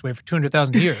babies this way for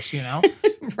 200,000 years, you know?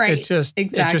 Right. It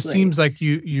just seems like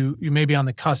you may be on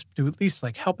the cusp to at least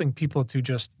like helping people to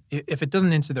just, if it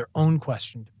doesn't answer their own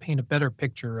question, to paint a better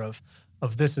picture of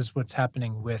this is what's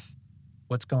happening with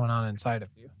what's going on inside of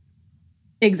you.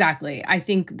 Exactly. I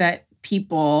think that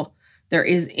there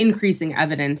is increasing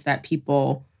evidence that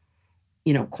people,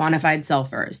 you know, quantified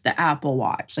selfers, the Apple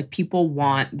Watch, like people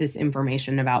want this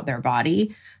information about their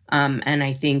body. And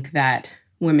I think that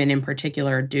women in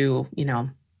particular do, you know,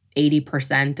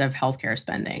 80% of healthcare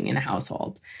spending in a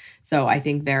household. So I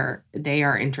think they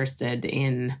are interested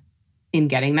in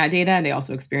getting that data. They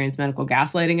also experience medical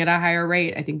gaslighting at a higher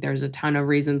rate. I think there's a ton of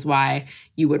reasons why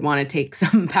you would want to take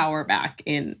some power back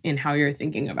in how you're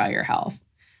thinking about your health.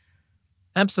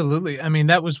 Absolutely. I mean,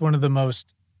 that was one of the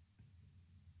most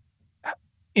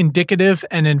indicative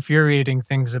and infuriating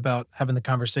things about having the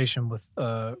conversation with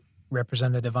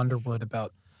Representative Underwood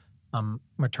about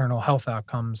maternal health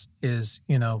outcomes is,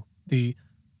 you know, the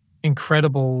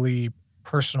incredibly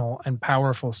personal and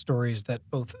powerful stories that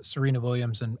both Serena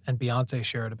Williams and Beyonce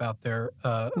shared about their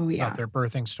about their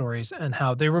birthing stories and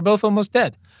how they were both almost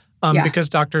dead because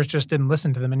doctors just didn't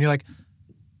listen to them. And you're like,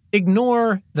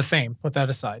 ignore the fame, put that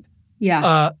aside.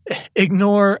 Yeah.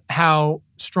 Ignore how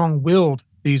strong-willed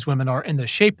these women are in the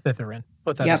shape that they're in,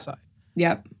 put that aside.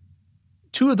 Yep.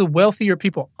 Two of the wealthier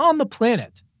people on the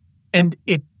planet, and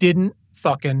it didn't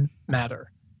fucking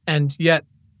matter. And yet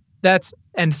that's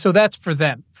for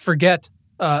them. Forget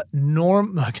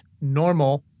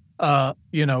normal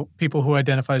people who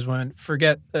identify as women.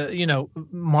 Forget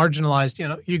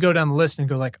marginalized, you go down the list and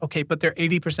go like, okay, but they're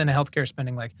 80% of healthcare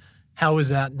spending. Like, how is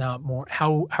that not more?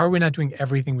 How are we not doing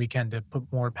everything we can to put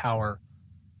more power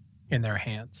in their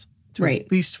hands to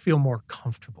at least feel more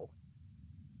comfortable?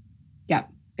 Yeah,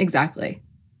 exactly.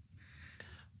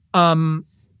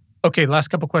 Okay, last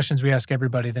couple questions we ask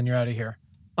everybody, then you're out of here.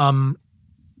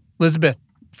 Elizabeth,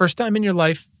 first time in your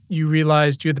life you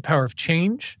realized you had the power of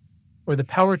change or the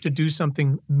power to do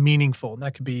something meaningful. And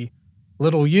that could be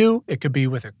little you, it could be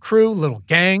with a crew, little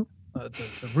gang, the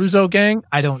Russo gang,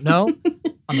 I don't know,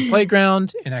 on the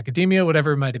playground, in academia,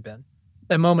 whatever it might have been.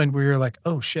 That moment where you're like,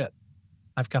 oh shit,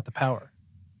 I've got the power.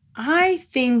 I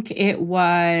think it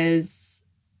was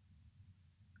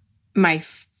my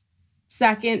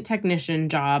second technician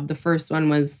job. The first one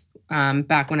was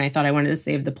back when I thought I wanted to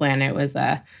save the planet. It was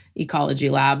a ecology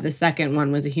lab. The second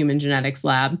one was a human genetics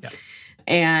lab. Yeah.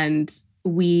 And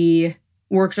we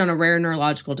worked on a rare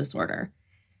neurological disorder.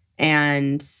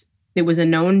 And it was a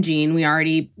known gene. We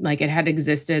already, it had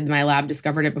existed. My lab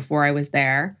discovered it before I was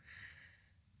there.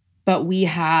 But we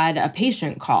had a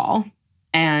patient call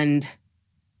and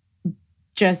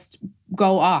just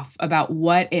go off about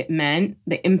what it meant,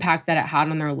 the impact that it had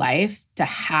on their life to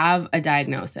have a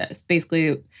diagnosis.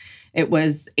 Basically, it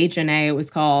was HNA. It was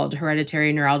called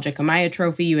hereditary neuralgic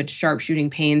amyotrophy. You had sharp-shooting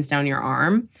pains down your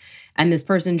arm. And this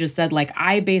person just said,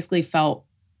 I basically felt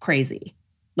crazy.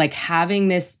 Having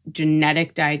this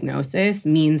genetic diagnosis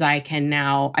means I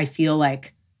feel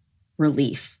like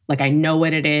relief. I know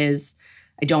what it is.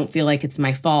 I don't feel like it's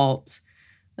my fault.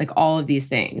 All of these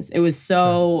things. It was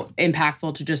so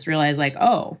impactful to just realize,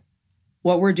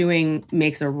 what we're doing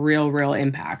makes a real, real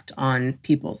impact on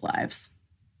people's lives.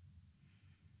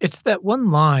 It's that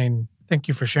one line, thank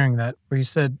you for sharing that,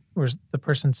 where the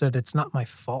person said, it's not my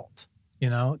fault.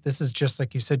 This is just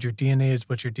like you said, your DNA is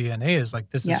what your DNA is.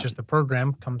 This is just the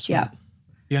program comes from,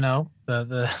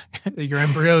 the your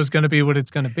embryo is going to be what it's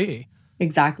going to be.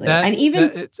 Exactly. That- and even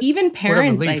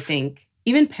parents, relief.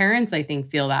 even parents, I think,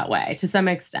 feel that way to some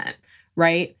extent,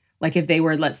 right? Like if they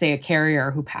were, let's say, a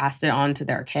carrier who passed it on to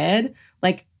their kid,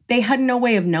 like they had no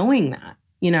way of knowing that,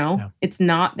 Yeah. It's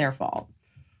not their fault.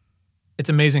 It's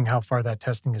amazing how far that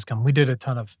testing has come. We did a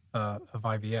ton of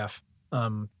IVF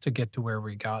to get to where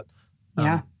we got.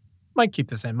 Yeah. Might keep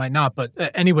the same, might not. But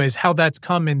anyways, how that's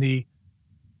come in the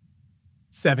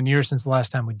 7 years since the last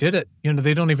time we did it.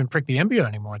 They don't even prick the embryo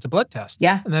anymore. It's a blood test.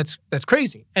 Yeah. And that's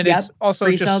crazy. And Yep. it's also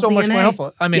Free just cell so much more DNA.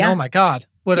 helpful. I mean, Yeah. oh my God.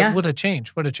 What Yeah. a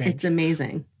change. What a change. It's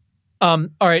amazing. All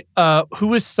right.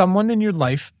 Who is someone in your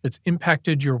life that's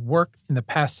impacted your work in the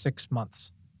past 6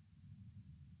 months?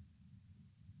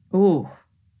 Ooh.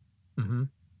 Mm-hmm.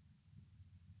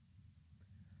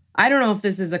 I don't know if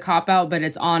this is a cop-out, but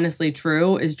it's honestly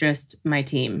true, is just my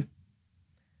team.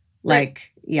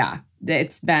 Like, yeah,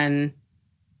 it's been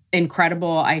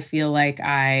incredible. I feel like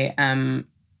I am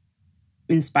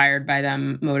inspired by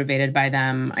them, motivated by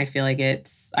them. I feel like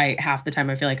half the time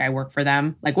I feel like I work for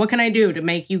them. Like, what can I do to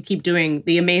make you keep doing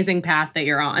the amazing path that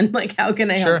you're on? Like, how can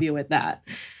I help you with that?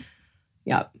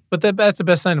 Yep. But that's the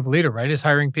best sign of a leader, right? Is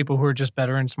hiring people who are just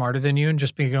better and smarter than you and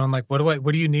just being going like, what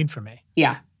do you need from me?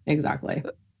 Yeah, exactly.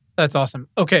 That's awesome.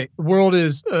 Okay. The world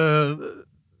is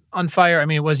on fire. I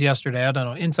mean, it was yesterday. I don't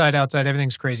know. Inside, outside,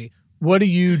 everything's crazy. What do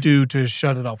you do to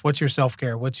shut it off? What's your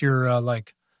self-care? What's your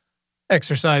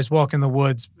exercise, walk in the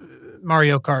woods,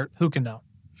 Mario Kart? Who can know?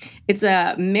 It's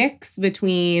a mix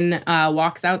between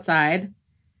walks outside,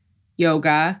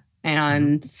 yoga,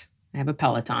 and I have a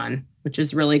Peloton, which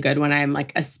is really good when I'm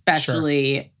like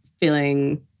especially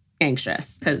feeling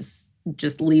anxious, because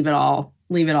just leave it all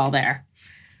there.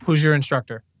 Who's your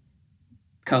instructor?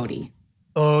 Cody.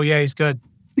 Oh yeah, he's good.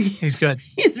 He's good.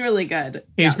 He's really good.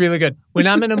 He's really good. When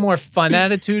I'm in a more fun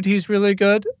attitude, he's really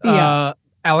good. Yeah.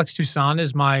 Alex Toussaint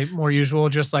is my more usual,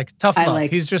 just like tough love.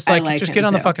 He's just like just get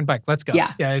on the fucking bike. Let's go.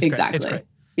 Yeah, it's exactly. Great. It's great.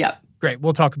 Yep. Great.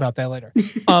 We'll talk about that later.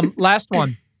 Last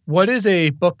one. What is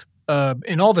a book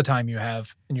in all the time you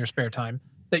have in your spare time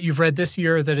that you've read this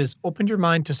year that has opened your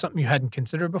mind to something you hadn't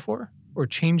considered before or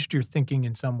changed your thinking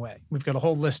in some way? We've got a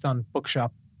whole list on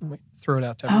Bookshop. We throw it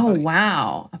out to everybody. Oh,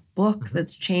 wow. A book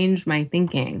that's changed my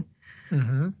thinking.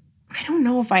 Mm-hmm. I don't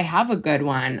know if I have a good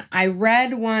one. I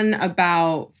read one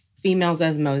about females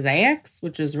as mosaics,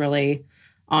 which is really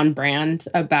on brand,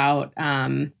 about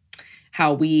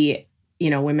how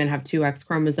women have 2 X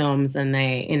chromosomes and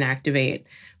they inactivate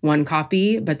one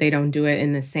copy, but they don't do it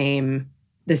in the same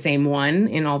one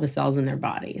in all the cells in their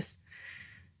bodies.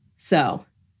 So,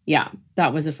 yeah,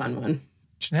 that was a fun one.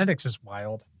 Genetics is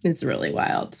wild. It's really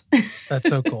wild. That's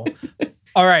so cool.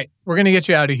 All right, we're going to get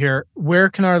you out of here. Where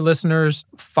can our listeners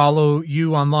follow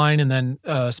you online, and then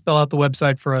spell out the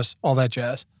website for us, all that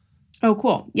jazz? Oh,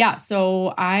 cool. Yeah.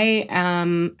 So I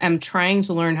am trying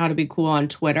to learn how to be cool on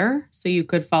Twitter. So you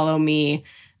could follow me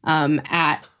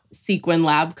at Sequin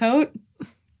Lab Coat.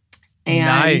 And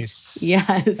nice.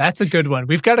 Yes. That's a good one.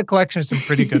 We've got a collection of some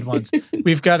pretty good ones.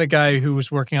 We've got a guy who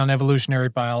was working on evolutionary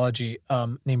biology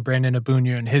named Brandon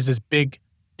Abunyu, and his is Big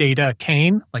Data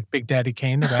Kane, like Big Daddy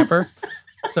Kane, the rapper.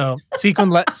 So Sequin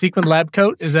Lab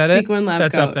Coat, is that Sequin Lab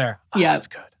That's Coat. up there. Oh, yeah. That's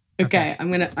good. Okay. I'm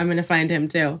gonna find him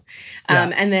too. Yeah.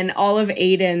 And then all of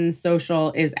Aiden's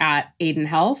social is at Aiden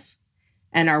Health.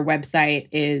 And our website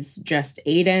is just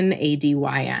ADYN.com.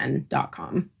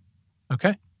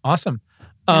 Okay. Awesome.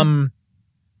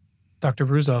 Dr.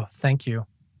 Russo, thank you.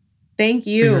 Thank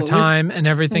you. For your time and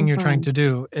everything you're trying to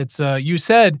do. It's you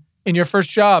said in your first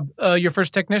job, your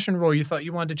first technician role, you thought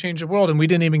you wanted to change the world. And we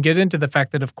didn't even get into the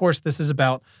fact that, of course, this is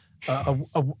about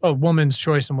a woman's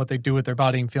choice and what they do with their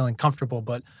body and feeling comfortable.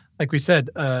 But like we said,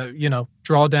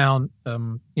 draw down,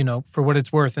 for what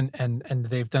it's worth. And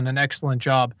they've done an excellent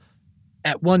job.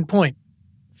 At one point,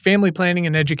 family planning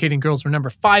and educating girls were number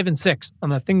 5 and 6 on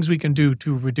the things we can do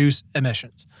to reduce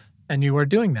emissions. And you are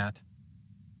doing that.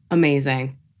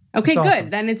 Amazing. Okay, That's good. awesome.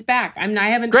 Then it's back. I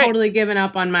haven't Great. totally given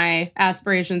up on my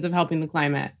aspirations of helping the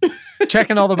climate.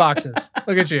 Checking all the boxes.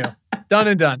 Look at you. Done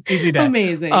and done. Easy day.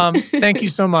 Amazing. Thank you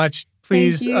so much.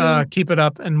 Please Thank you. keep it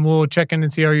up, and we'll check in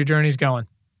and see how your journey's going.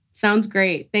 Sounds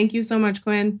great. Thank you so much,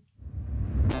 Quinn.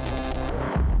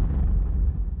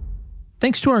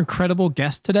 Thanks to our incredible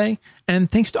guest today, and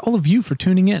thanks to all of you for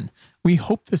tuning in. We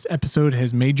hope this episode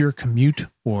has made your commute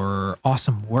or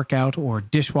awesome workout or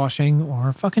dishwashing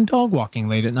or fucking dog walking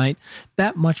late at night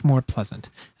that much more pleasant.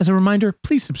 As a reminder,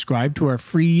 please subscribe to our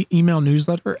free email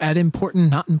newsletter at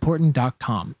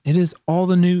importantnotimportant.com. It is all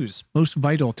the news most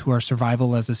vital to our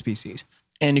survival as a species.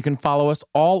 And you can follow us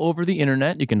all over the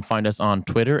internet. You can find us on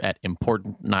Twitter at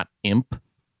importantnotimp.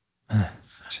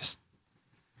 Just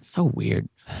So weird.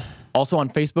 Also on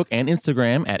Facebook and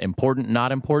Instagram at Important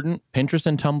Not Important, Pinterest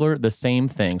and Tumblr, the same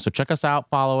thing. So check us out,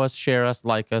 follow us, share us,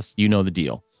 like us, you know the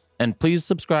deal. And please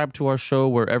subscribe to our show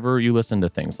wherever you listen to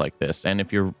things like this. And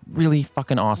if you're really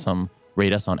fucking awesome,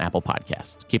 rate us on Apple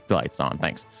Podcasts. Keep the lights on.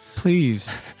 Thanks. Please.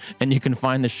 And you can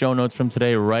find the show notes from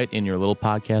today right in your little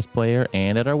podcast player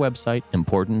and at our website,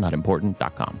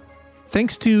 importantnotimportant.com.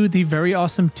 Thanks to the very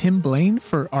awesome Tim Blaine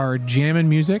for our jammin'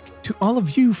 music, to all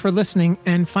of you for listening,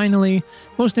 and finally,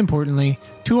 most importantly,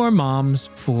 to our moms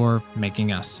for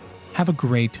making us. Have a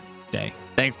great day.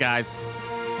 Thanks, guys.